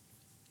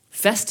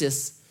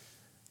 Festus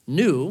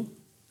knew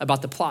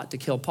about the plot to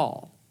kill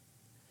Paul.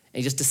 And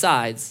he just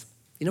decides,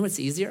 you know what's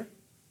easier?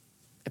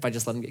 If I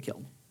just let him get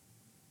killed.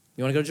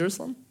 You want to go to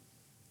Jerusalem?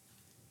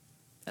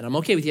 And I'm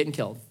okay with you getting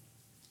killed.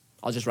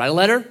 I'll just write a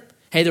letter.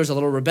 Hey, there was a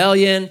little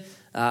rebellion.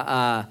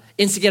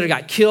 Instigator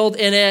got killed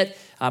in it.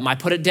 I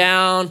put it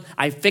down.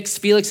 I fixed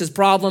Felix's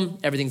problem.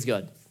 Everything's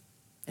good.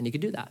 And he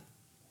could do that.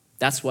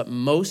 That's what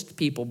most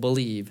people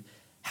believe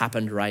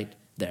happened right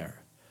there.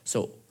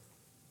 So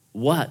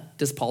what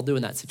does Paul do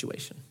in that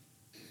situation?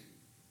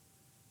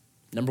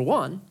 Number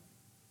one,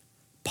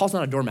 Paul's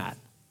not a doormat.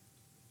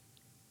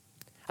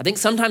 I think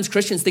sometimes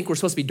Christians think we're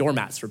supposed to be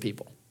doormats for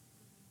people.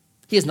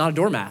 He is not a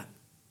doormat,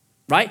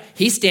 right?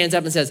 He stands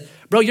up and says,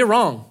 bro, you're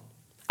wrong.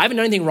 I haven't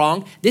done anything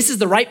wrong. This is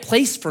the right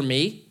place for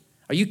me.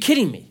 Are you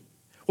kidding me?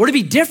 We're to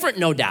be different,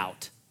 no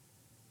doubt.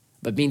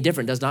 But being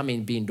different does not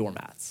mean being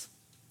doormats.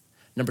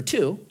 Number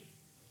two,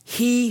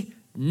 he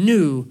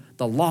knew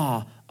the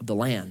law of the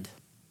land.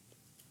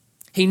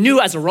 He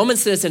knew as a Roman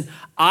citizen,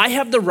 I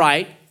have the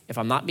right, if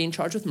I'm not being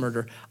charged with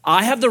murder,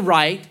 I have the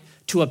right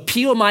to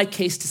appeal my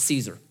case to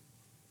Caesar.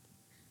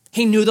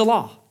 He knew the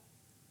law.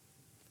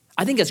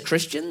 I think as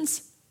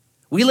Christians,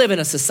 we live in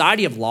a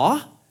society of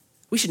law.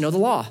 We should know the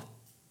law.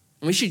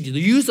 And we should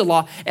use the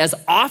law as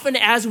often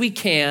as we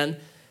can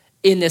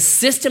in this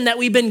system that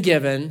we've been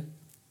given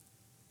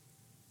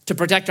to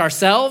protect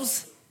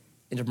ourselves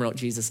and to promote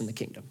Jesus in the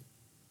kingdom.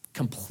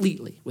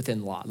 Completely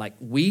within law. Like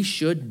we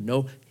should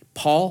know.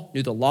 Paul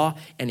knew the law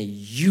and he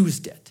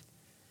used it.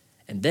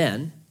 And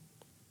then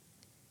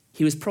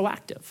he was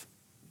proactive.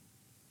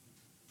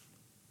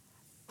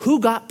 Who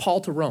got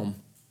Paul to Rome?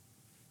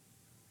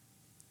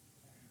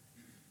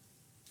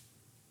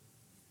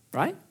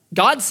 Right?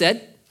 God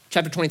said,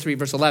 chapter 23,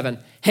 verse 11,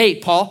 hey,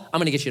 Paul, I'm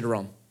going to get you to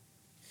Rome.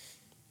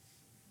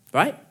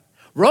 Right?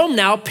 Rome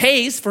now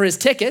pays for his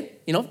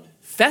ticket.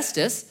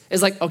 Festus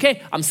is like,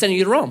 okay, I'm sending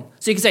you to Rome.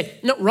 So you can say,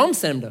 no, Rome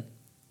sent him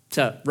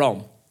to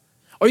Rome.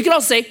 Or you can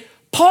also say,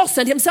 Paul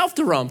sent himself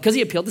to Rome because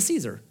he appealed to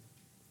Caesar.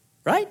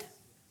 Right?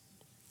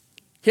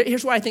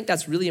 Here's why I think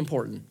that's really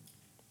important.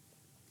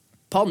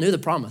 Paul knew the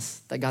promise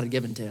that God had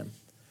given to him.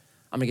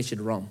 I'm going to get you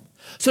to Rome.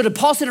 So did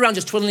Paul sit around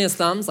just twiddling his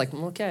thumbs like,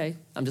 okay,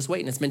 I'm just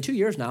waiting. It's been 2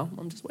 years now.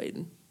 I'm just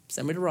waiting.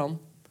 Send me to Rome.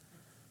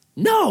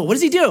 No, what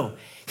does he do?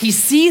 He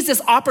sees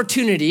this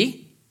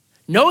opportunity,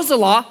 knows the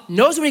law,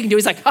 knows what he can do.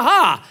 He's like,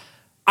 ha,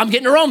 I'm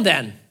getting to Rome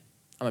then.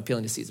 I'm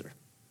appealing to Caesar.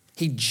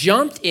 He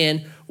jumped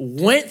in,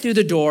 went through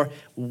the door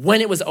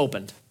when it was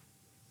opened.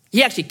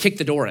 He actually kicked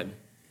the door in.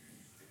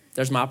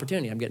 There's my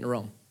opportunity. I'm getting to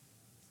Rome.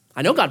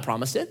 I know God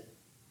promised it,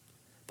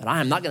 but I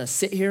am not going to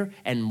sit here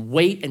and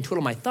wait and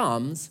twiddle my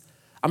thumbs.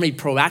 I'm going to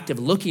be proactive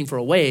looking for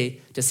a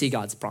way to see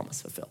God's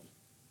promise fulfilled.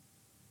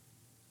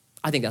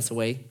 I think that's the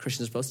way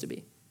Christians are supposed to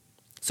be.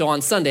 So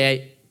on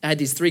Sunday, I had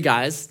these 3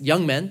 guys,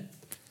 young men,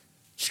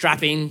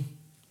 strapping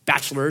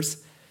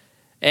bachelors,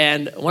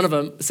 and one of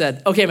them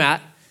said, okay,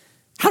 Matt,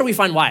 how do we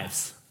find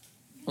wives?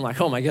 I'm like,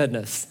 oh my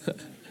goodness.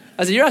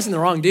 I said, you're asking the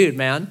wrong dude,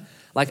 man.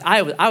 Like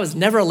I was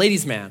never a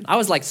ladies' man. I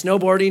was like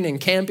snowboarding and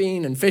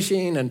camping and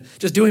fishing and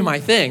just doing my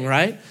thing,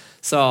 right?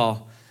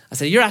 So I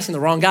said, you're asking the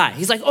wrong guy.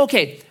 He's like,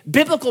 okay,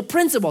 biblical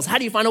principles. How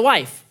do you find a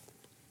wife?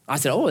 I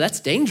said, oh,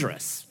 that's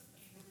dangerous.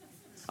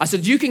 I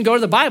said, you can go to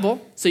the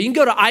Bible, so you can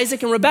go to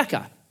Isaac and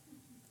Rebekah,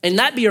 and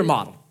that be your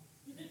model.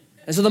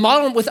 And so the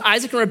model with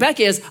Isaac and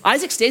Rebekah is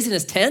Isaac stays in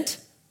his tent.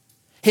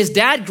 His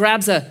dad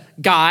grabs a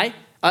guy,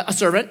 a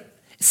servant,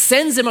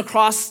 sends him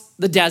across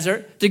the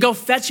desert to go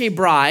fetch a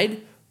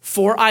bride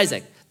for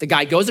Isaac. The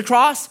guy goes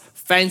across,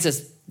 finds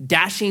this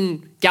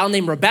dashing gal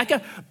named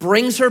Rebekah,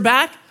 brings her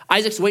back.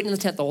 Isaac's waiting in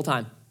the tent the whole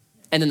time.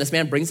 And then this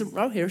man brings him,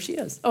 oh, here she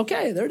is.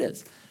 Okay, there it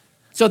is.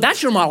 So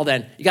that's your model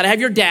then. You got to have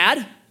your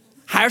dad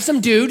hire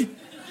some dude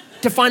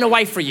to find a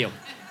wife for you.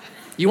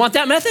 You want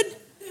that method?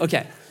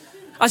 Okay.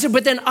 I said,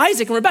 but then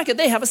Isaac and Rebekah,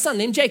 they have a son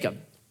named Jacob.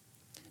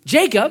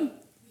 Jacob,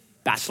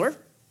 bachelor,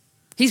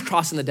 he's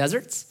crossing the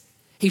deserts.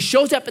 He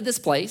shows up at this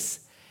place,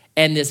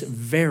 and this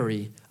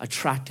very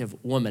attractive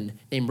woman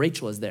named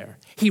Rachel is there.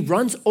 He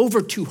runs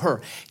over to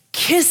her,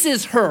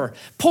 kisses her,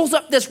 pulls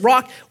up this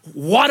rock,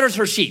 waters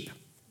her sheep.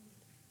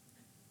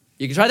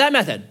 You can try that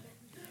method.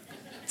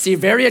 See a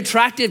very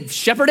attractive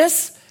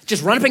shepherdess,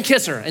 just run up and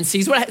kiss her and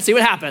see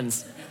what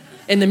happens.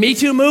 In the Me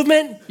Too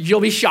movement,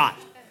 you'll be shot,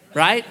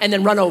 right? And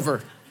then run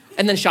over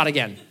and then shot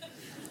again.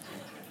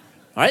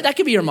 All right, that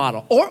could be your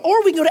model.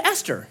 Or we can go to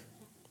Esther.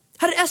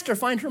 How did Esther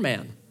find her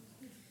man?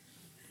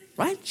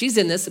 Right? She's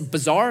in this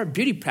bizarre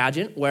beauty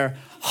pageant where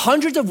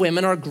hundreds of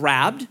women are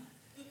grabbed,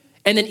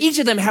 and then each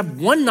of them have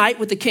one night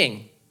with the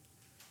king.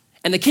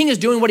 And the king is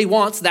doing what he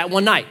wants that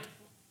one night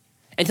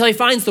until he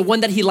finds the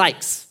one that he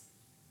likes.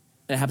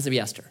 And it happens to be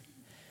Esther.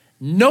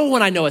 No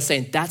one I know is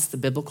saying that's the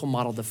biblical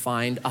model to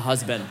find a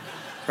husband,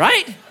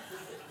 right?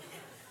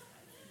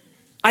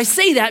 I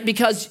say that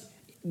because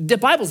the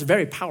Bible is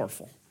very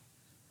powerful.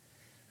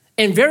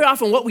 And very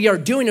often what we are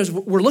doing is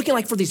we're looking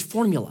like for these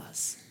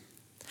formulas.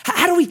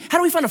 How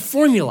do we find a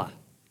formula?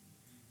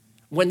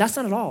 when that's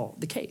not at all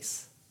the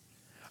case.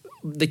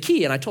 The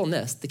key, and I told him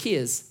this, the key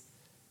is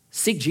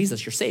seek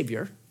Jesus, your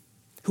Savior,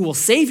 who will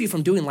save you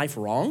from doing life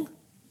wrong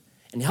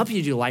and help you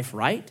to do life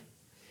right,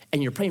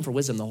 and you're praying for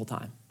wisdom the whole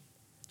time.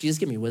 Jesus,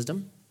 give me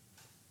wisdom.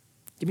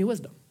 Give me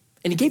wisdom.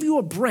 And he gave you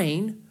a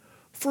brain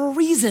for a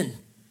reason.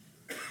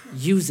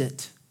 Use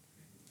it.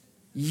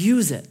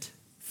 Use it.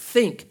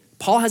 Think.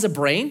 Paul has a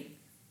brain.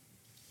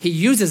 He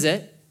uses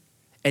it,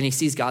 and he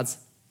sees God's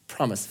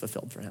promise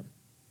fulfilled for him.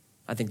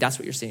 I think that's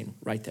what you're seeing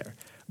right there.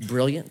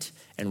 Brilliant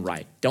and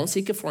right. Don't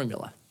seek a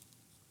formula.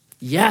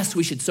 Yes,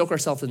 we should soak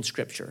ourselves in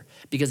Scripture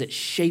because it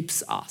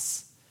shapes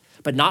us,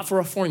 but not for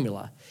a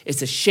formula. It's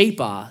to shape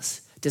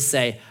us to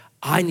say,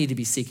 I need to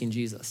be seeking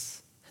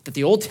Jesus. That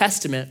the Old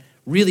Testament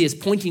really is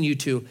pointing you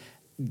to,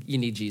 you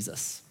need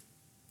Jesus.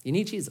 You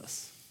need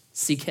Jesus.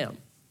 Seek him.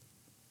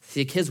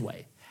 Seek his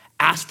way.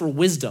 Ask for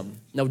wisdom,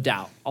 no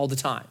doubt, all the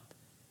time.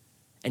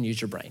 And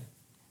use your brain.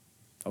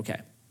 Okay,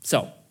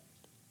 so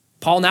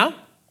Paul now,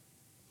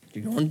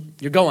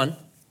 you're going.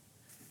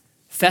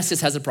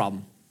 Festus has a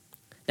problem.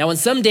 Now, when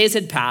some days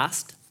had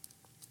passed,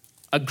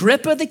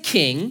 Agrippa the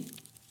king,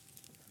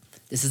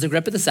 this is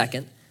Agrippa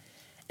II,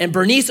 and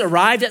Bernice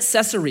arrived at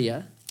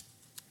Caesarea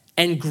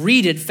and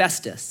greeted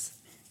Festus.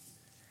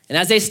 And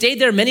as they stayed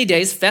there many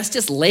days,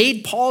 Festus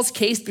laid Paul's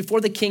case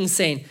before the king,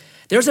 saying,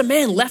 there's a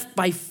man left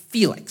by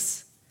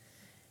Felix.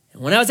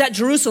 And when I was at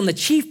Jerusalem, the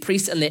chief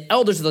priests and the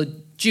elders of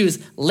the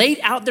Jews laid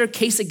out their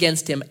case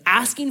against him,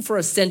 asking for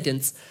a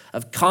sentence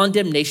of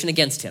condemnation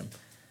against him.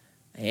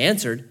 I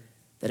answered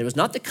that it was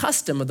not the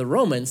custom of the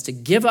Romans to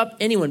give up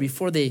anyone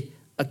before the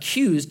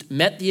accused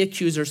met the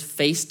accusers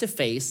face to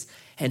face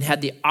and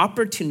had the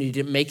opportunity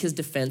to make his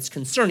defense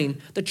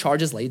concerning the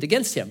charges laid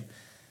against him.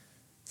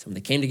 So when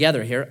they came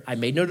together here, I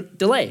made no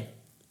delay,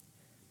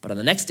 but on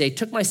the next day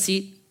took my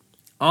seat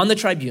on the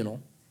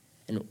tribunal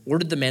and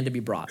ordered the man to be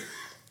brought.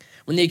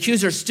 When the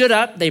accusers stood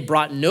up, they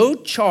brought no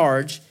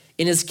charge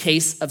in his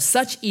case of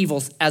such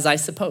evils as I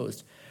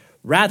supposed.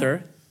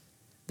 Rather,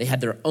 they had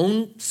their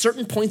own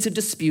certain points of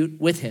dispute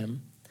with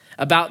him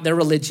about their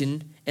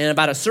religion and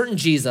about a certain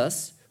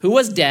Jesus who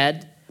was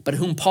dead, but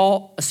whom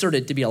Paul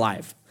asserted to be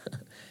alive.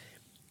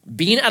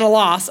 Being at a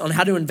loss on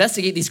how to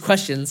investigate these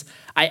questions,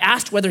 I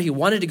asked whether he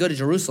wanted to go to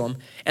Jerusalem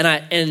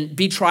and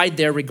be tried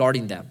there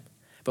regarding them.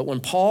 But when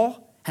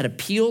Paul had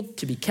appealed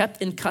to be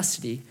kept in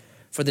custody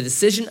for the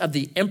decision of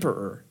the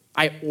emperor,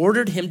 I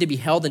ordered him to be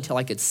held until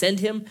I could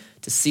send him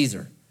to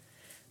Caesar.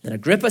 Then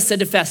Agrippa said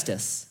to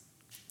Festus,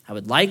 I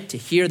would like to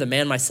hear the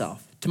man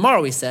myself.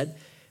 Tomorrow, he said,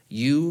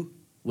 you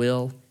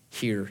will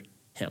hear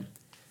him.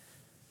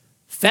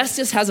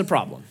 Festus has a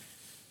problem.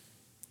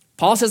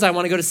 Paul says, I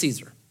want to go to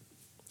Caesar.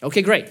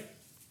 Okay, great.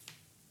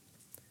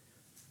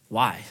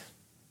 Why?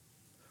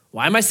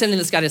 Why am I sending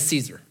this guy to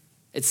Caesar?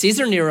 It's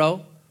Caesar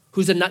Nero,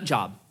 who's a nut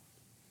job,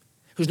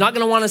 who's not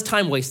going to want his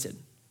time wasted.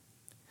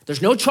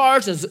 There's no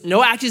charge, there's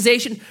no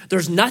accusation,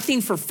 there's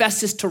nothing for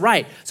Festus to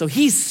write. So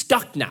he's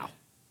stuck now.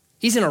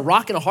 He's in a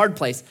rock and a hard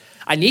place.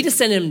 I need to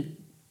send him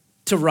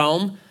to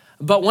Rome,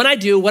 but when I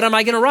do, what am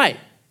I going to write?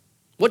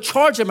 What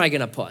charge am I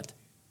going to put?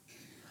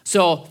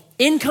 So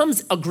in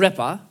comes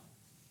Agrippa.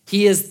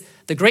 He is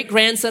the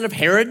great-grandson of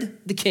Herod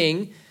the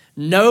king,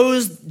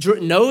 knows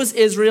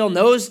Israel,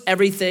 knows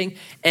everything,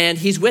 and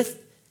he's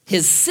with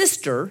his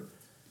sister,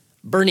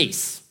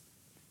 Bernice,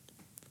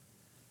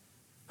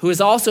 who is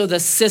also the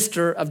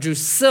sister of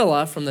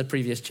Drusilla from the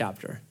previous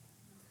chapter.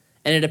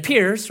 And it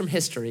appears from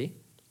history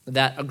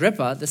that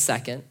Agrippa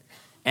II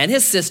and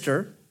his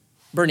sister,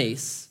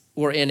 Bernice,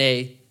 were in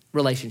a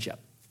relationship.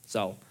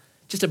 So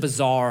just a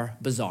bizarre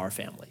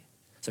family.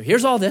 So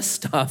here's all this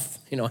stuff,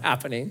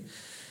 happening.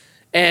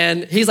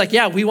 And he's like,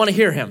 yeah, we want to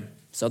hear him.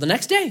 So the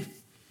next day,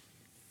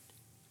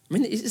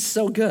 it's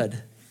so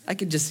good. I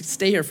could just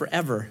stay here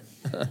forever.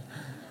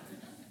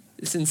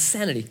 It's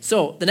insanity.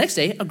 So the next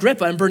day,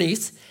 Agrippa and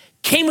Bernice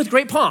came with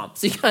great pomp.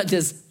 So you got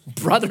this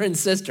brother and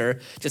sister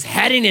just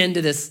heading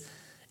into this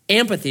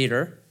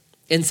amphitheater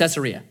in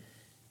Caesarea.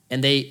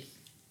 And they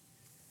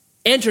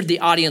entered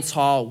the audience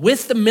hall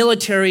with the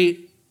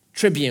military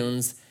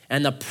tribunes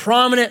and the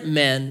prominent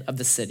men of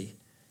the city.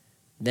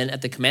 Then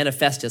at the command of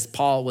Festus,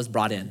 Paul was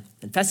brought in.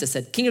 And Festus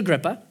said, King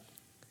Agrippa,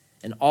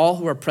 and all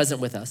who are present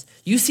with us,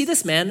 you see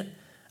this man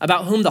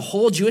about whom the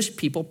whole Jewish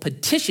people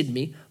petitioned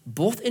me,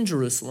 both in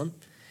Jerusalem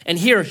and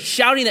here,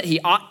 shouting that he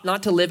ought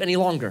not to live any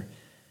longer.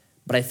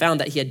 But I found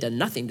that he had done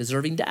nothing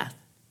deserving death.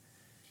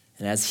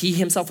 And as he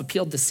himself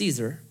appealed to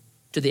Caesar,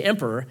 to the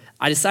emperor,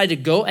 I decided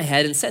to go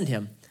ahead and send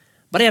him.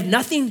 But I have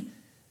nothing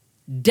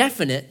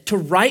definite to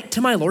write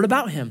to my Lord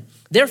about him.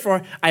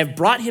 Therefore, I have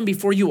brought him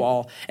before you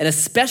all, and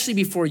especially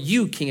before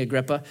you, King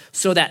Agrippa,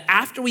 so that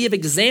after we have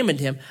examined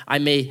him, I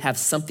may have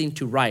something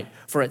to write.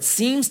 For it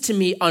seems to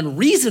me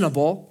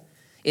unreasonable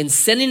in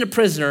sending a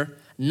prisoner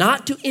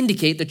not to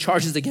indicate the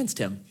charges against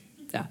him.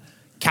 Yeah.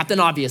 Captain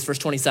Obvious, verse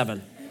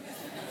 27.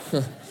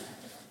 All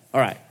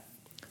right.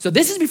 So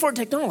this is before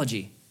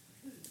technology.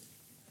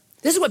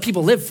 This is what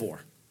people live for.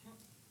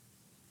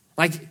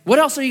 Like, what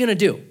else are you going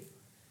to do?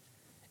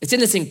 It's in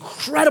this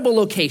incredible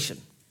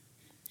location.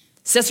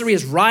 Caesarea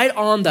is right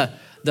on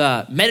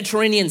the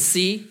Mediterranean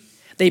Sea.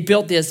 They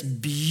built this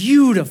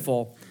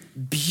beautiful,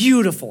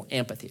 beautiful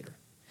amphitheater.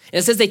 And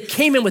it says they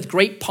came in with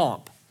great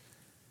pomp.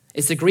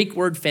 It's the Greek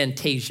word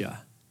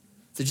fantasia.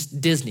 So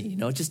just Disney,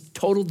 just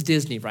total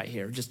Disney right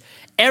here. Just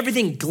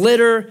everything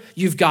glitter.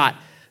 You've got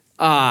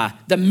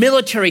the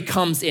military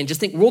comes in. Just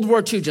think World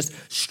War II, just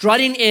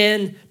strutting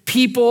in,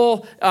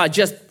 people,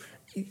 just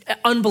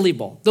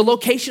unbelievable. The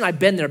location, I've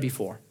been there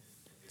before.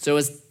 So it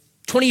was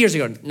 20 years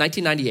ago,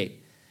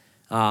 1998.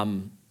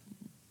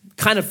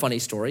 Kind of funny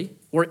story.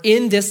 We're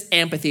in this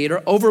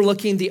amphitheater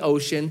overlooking the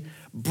ocean.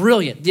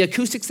 Brilliant. The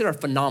acoustics there are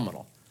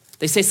phenomenal.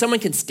 They say someone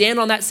can stand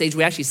on that stage.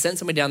 We actually sent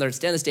somebody down there to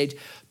stand on the stage,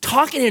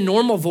 talk in a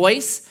normal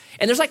voice.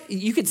 And there's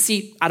you could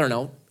see,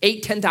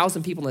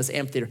 10,000 people in this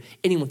amphitheater.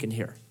 Anyone can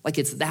hear.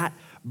 It's that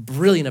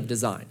brilliant of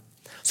design.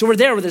 So we're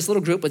there with this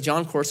little group with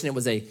John Corson. It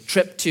was a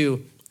trip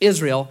to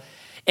Israel.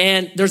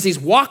 And there's these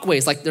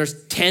walkways,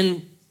 there's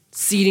 10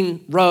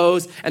 seating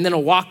rows, and then a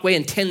walkway,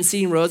 and 10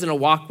 seating rows and a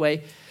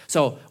walkway.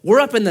 So we're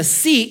up in the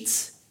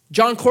seats.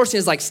 John Corson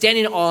is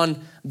standing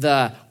on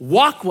the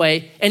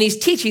walkway, and he's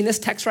teaching this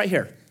text right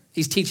here.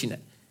 He's teaching it.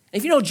 And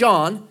if you know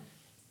John,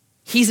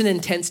 he's an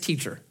intense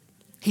teacher.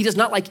 He does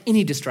not like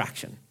any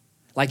distraction.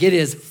 It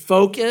is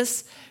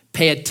focus,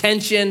 pay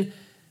attention.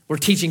 We're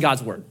teaching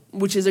God's word,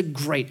 which is a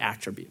great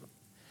attribute.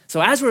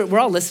 So as we're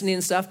all listening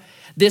and stuff,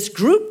 this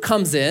group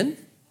comes in,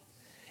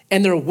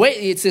 and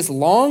it's this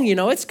long,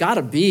 it's got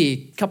to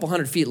be a couple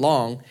 100 feet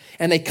long.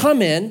 And they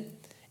come in,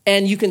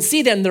 and you can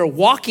see them. They're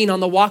walking on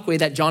the walkway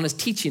that John is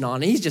teaching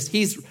on. And he's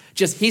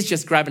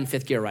just grabbing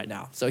fifth gear right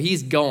now. So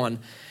he's going.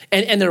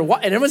 And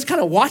everyone's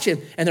kind of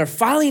watching, and they're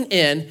filing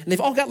in, and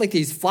they've all got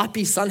these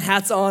floppy sun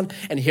hats on,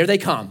 and here they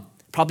come.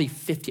 Probably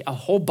 50, a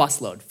whole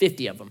busload,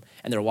 50 of them,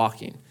 and they're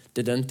walking.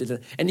 Dun-dun, dun-dun.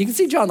 And you can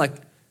see John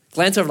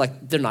glance over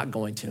they're not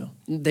going to.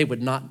 They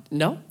would not.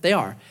 No, they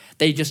are.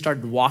 They just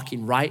started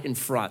walking right in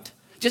front.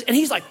 And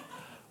he's like,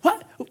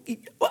 what?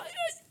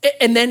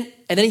 And then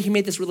he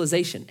made this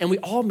realization, and we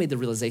all made the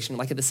realization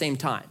at the same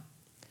time.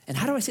 And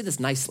how do I say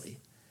this nicely?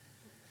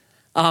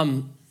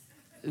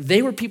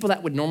 They were people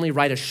that would normally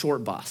ride a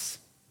short bus,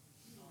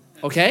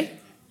 okay?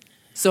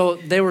 So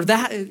they were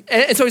that,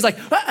 and so he's like,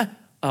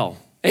 oh,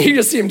 and you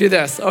just see him do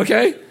this,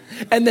 okay?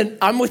 And then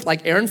I'm with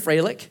Aaron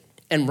Freilich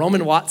and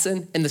Roman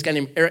Watson and this guy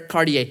named Eric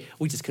Cartier.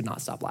 We just could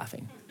not stop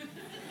laughing.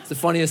 It's the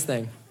funniest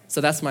thing.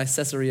 So that's my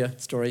Caesarea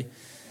story.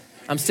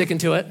 I'm sticking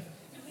to it.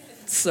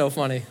 It's so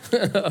funny.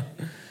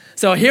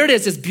 So here it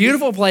is, this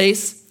beautiful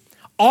place,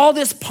 all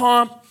this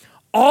pomp,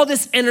 all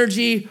this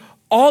energy,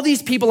 all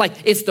these people,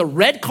 it's the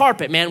red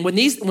carpet, man. When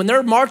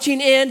they're marching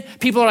in,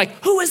 people are like,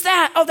 who is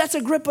that? Oh, that's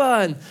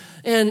Agrippa.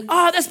 And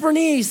that's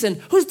Bernice. And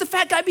who's the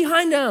fat guy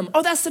behind him?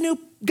 Oh, that's the new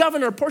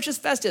governor, Porcius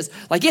Festus.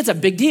 It's a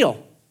big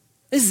deal.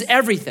 This is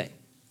everything.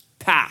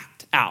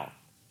 Packed out.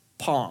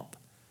 Pomp.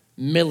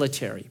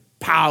 Military.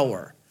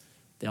 Power.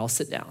 They all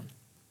sit down.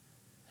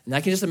 And I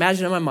can just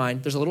imagine in my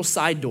mind, there's a little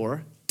side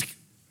door.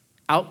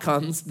 Out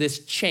comes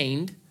this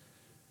chained,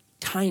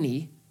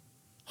 tiny,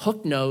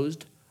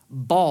 hook-nosed,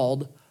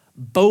 bald,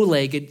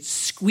 bow-legged,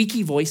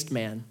 squeaky-voiced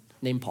man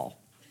named Paul.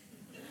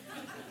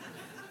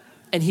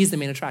 And he's the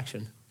main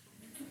attraction.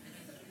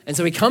 And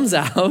so he comes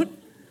out,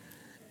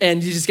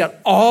 and you just got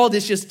all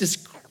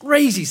this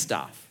crazy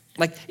stuff.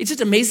 It's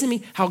just amazing to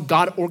me how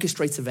God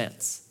orchestrates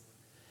events.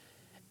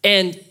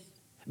 And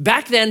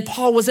back then,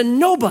 Paul was a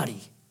nobody.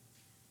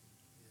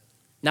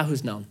 Now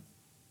who's known?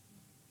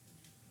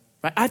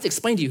 Right? I have to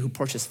explain to you who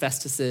Porcius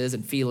Festus is,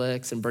 and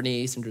Felix, and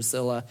Bernice, and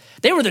Drusilla.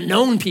 They were the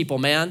known people,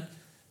 man.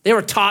 They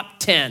were top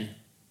 10.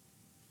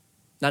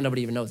 Now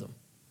nobody even knows them.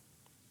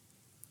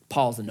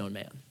 Paul's a known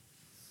man.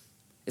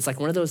 It's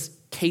one of those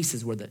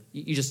cases where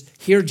you just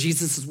hear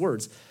Jesus'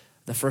 words.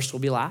 The first will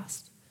be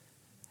last,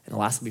 and the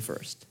last will be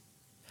first.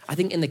 I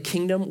think in the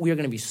kingdom, we are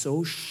going to be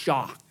so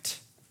shocked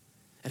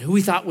at who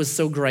we thought was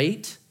so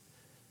great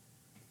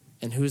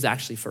and who's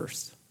actually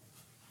first.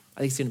 I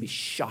think it's going to be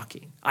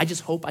shocking. I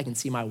just hope I can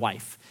see my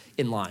wife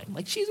in line.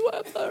 She's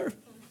up there,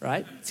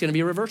 right? It's going to be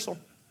a reversal.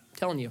 I'm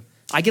telling you.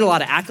 I get a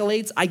lot of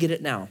accolades. I get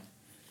it now.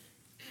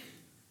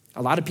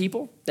 A lot of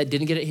people that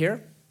didn't get it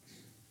here,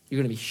 you're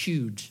going to be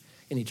huge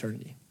in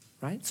eternity,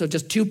 right? So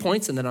just 2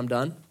 points and then I'm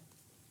done.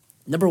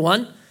 Number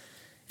one,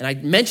 and I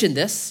mentioned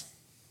this,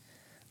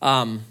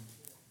 Paul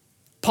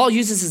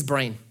uses his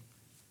brain.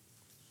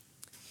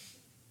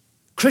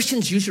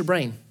 Christians, use your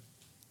brain.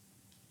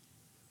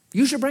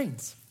 Use your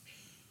brains.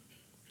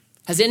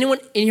 Has anyone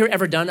in here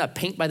ever done a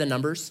paint by the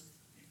numbers?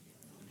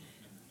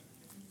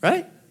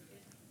 Right?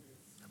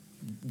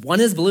 1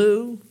 is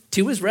blue,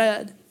 2 is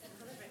red.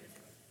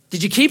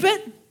 Did you keep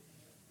it?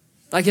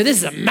 This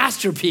is a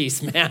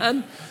masterpiece,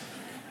 man.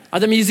 Are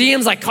the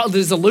museums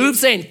there's the Louvre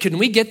saying, can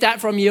we get that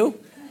from you?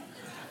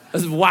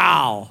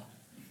 Wow.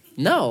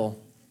 No.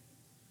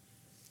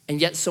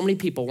 And yet so many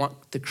people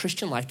want the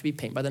Christian life to be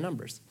paint by the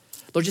numbers.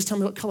 Lord, just tell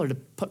me what color to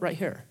put right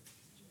here.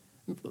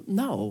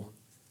 No.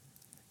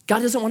 God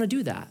doesn't want to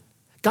do that.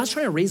 God's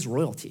trying to raise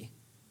royalty.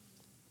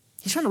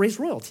 He's trying to raise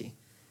royalty.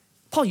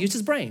 Paul used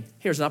his brain.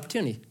 Here's an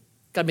opportunity.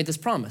 God made this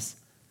promise.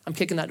 I'm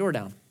kicking that door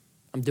down.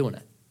 I'm doing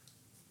it.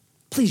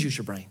 Please use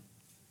your brain.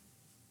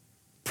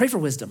 Pray for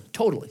wisdom,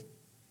 totally,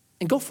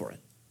 and go for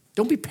it.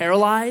 Don't be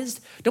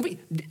paralyzed.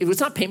 It's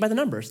not paint by the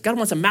numbers. God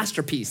wants a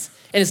masterpiece,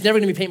 and it's never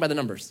gonna be paint by the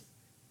numbers,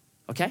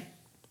 okay?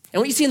 And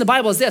what you see in the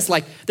Bible is this,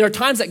 like there are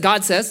times that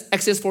God says,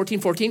 Exodus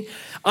 14:14,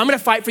 I'm gonna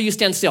fight for you,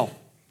 stand still.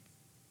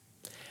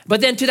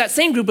 But then to that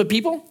same group of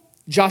people,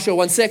 Joshua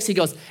 1:6, he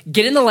goes,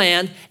 get in the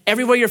land,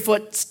 everywhere your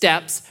foot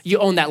steps, you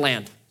own that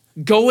land.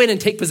 Go in and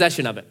take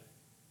possession of it,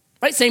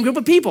 right? Same group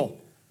of people.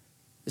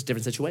 It's a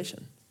different situation.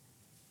 And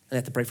they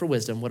have to pray for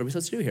wisdom. What are we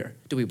supposed to do here?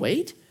 Do we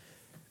wait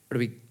or do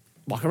we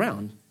walk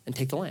around and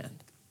take the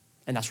land?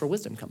 And that's where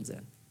wisdom comes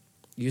in.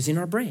 Using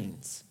our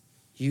brains.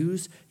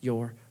 Use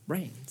your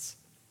brains.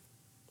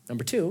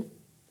 Number 2,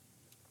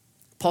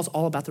 Paul's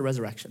all about the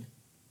resurrection,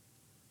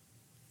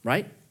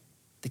 right?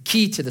 The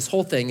key to this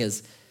whole thing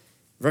is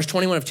verse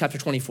 21 of chapter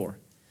 24.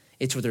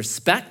 It's with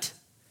respect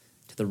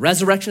to the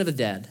resurrection of the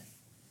dead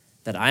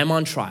that I am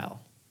on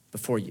trial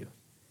before you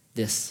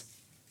this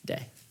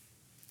day.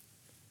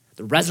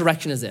 The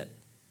resurrection is it.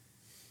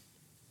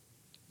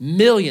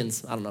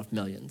 Millions, I don't know if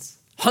millions,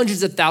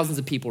 hundreds of thousands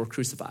of people were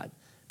crucified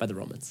by the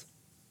Romans.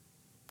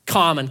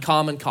 Common.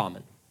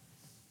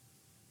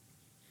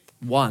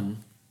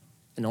 One,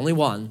 and only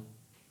one,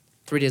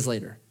 3 days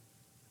later,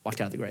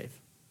 walked out of the grave.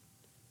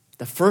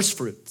 The first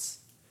fruits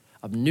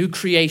of new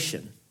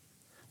creation,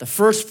 the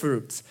first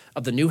fruits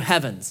of the new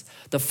heavens,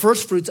 the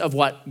first fruits of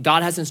what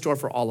God has in store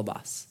for all of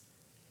us.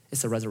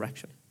 It's the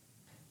resurrection.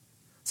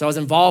 So I was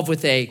involved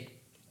with a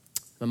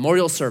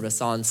memorial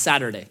service on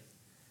Saturday.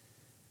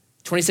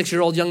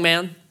 26-year-old young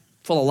man,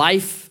 full of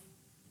life,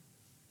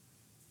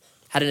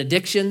 had an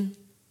addiction,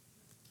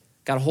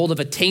 got a hold of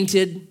a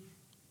tainted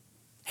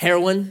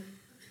heroin,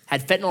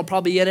 had fentanyl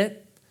probably in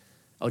it,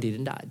 OD'd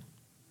and died.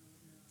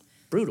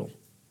 Brutal,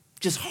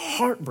 just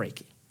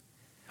heartbreaking.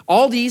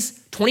 All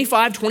these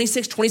 25,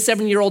 26,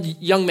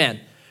 27-year-old young men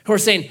who are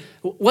saying,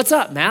 what's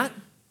up, Matt?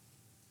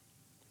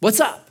 What's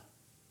up?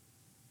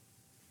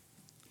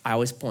 I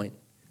always point,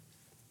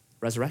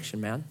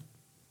 resurrection, man.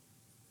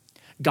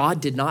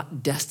 God did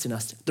not destine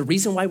us. The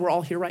reason why we're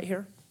all here right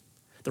here,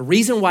 the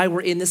reason why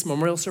we're in this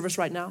memorial service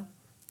right now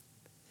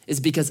is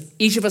because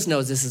each of us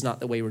knows this is not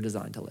the way we're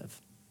designed to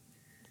live.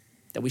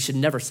 That we should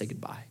never say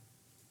goodbye.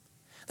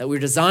 That we're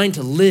designed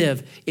to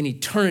live in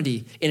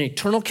eternity, in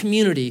eternal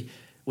community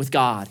with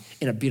God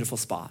in a beautiful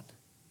spot.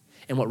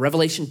 And what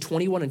Revelation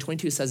 21 and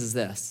 22 says is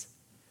this,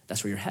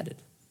 that's where you're headed.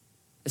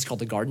 It's called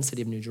the Garden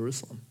City of New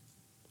Jerusalem.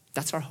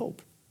 That's our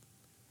hope.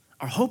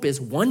 Our hope is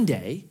one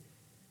day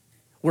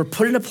we're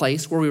put in a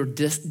place where we were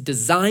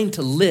designed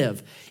to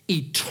live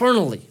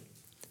eternally.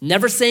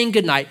 Never saying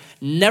goodnight,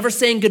 never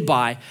saying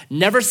goodbye,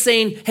 never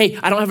saying, hey,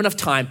 I don't have enough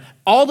time.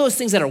 All those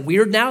things that are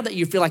weird now that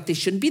you feel like they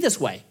shouldn't be this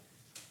way,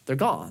 they're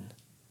gone.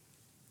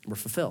 We're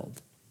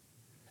fulfilled.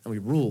 And we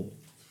rule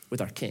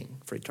with our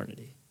King for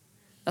eternity.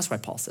 That's why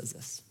Paul says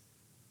this.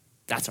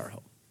 That's our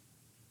hope.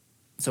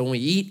 So when we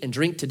eat and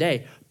drink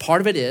today,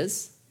 part of it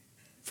is,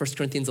 1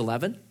 Corinthians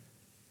 11,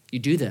 you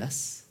do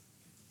this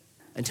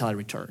until I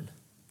return.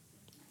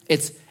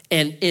 It's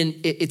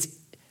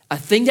a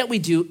thing that we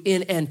do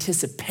in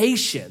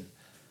anticipation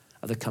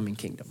of the coming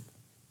kingdom.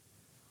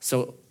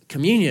 So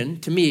communion,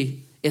 to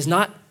me, is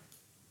not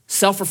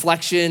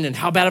self-reflection and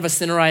how bad of a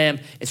sinner I am.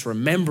 It's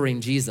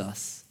remembering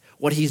Jesus,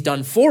 what he's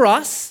done for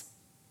us,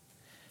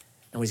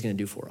 and what he's going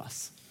to do for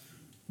us.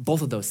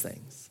 Both of those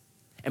things.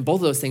 And both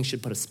of those things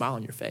should put a smile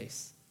on your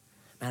face.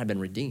 Man, I've been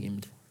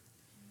redeemed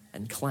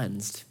and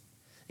cleansed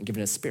and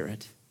given a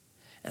spirit,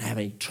 and I have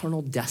an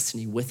eternal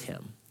destiny with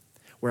him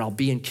where I'll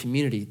be in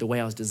community the way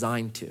I was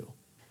designed to,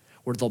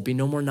 where there'll be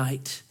no more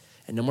night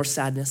and no more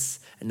sadness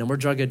and no more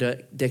drug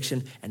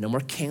addiction and no more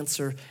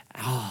cancer.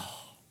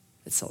 Oh,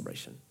 it's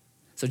celebration.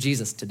 So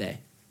Jesus, today,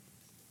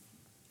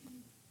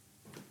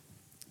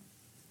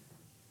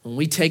 when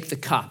we take the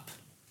cup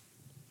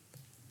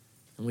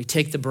and we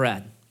take the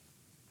bread,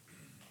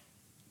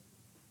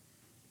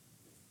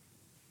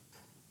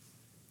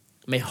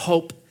 may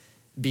hope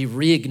be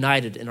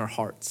reignited in our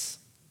hearts.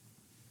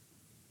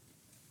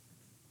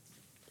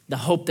 The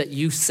hope that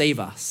you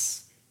save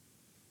us.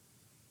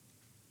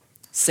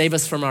 Save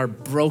us from our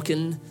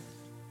broken,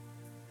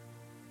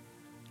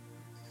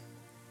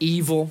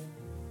 evil,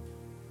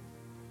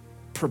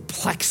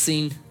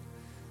 perplexing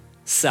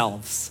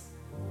selves.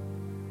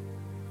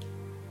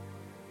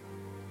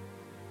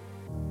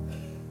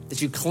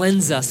 That you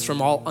cleanse us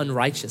from all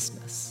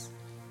unrighteousness.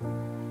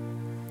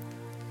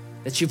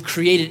 That you've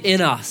created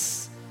in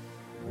us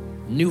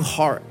new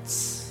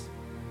hearts,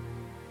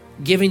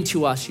 giving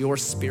to us your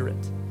spirit,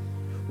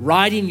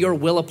 writing your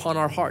will upon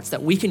our hearts,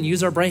 that we can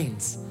use our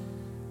brains,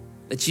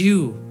 that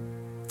you,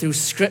 through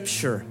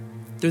scripture,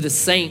 through the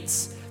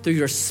saints, through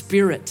your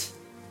spirit,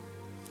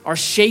 are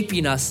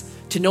shaping us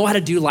to know how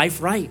to do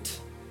life right.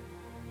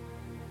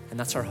 And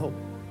that's our hope.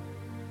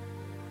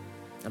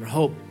 And our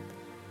hope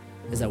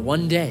is that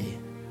one day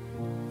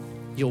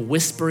you'll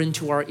whisper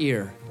into our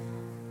ear,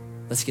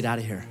 let's get out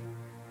of here.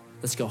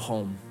 Let's go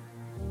home.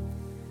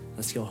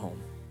 Let's go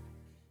home.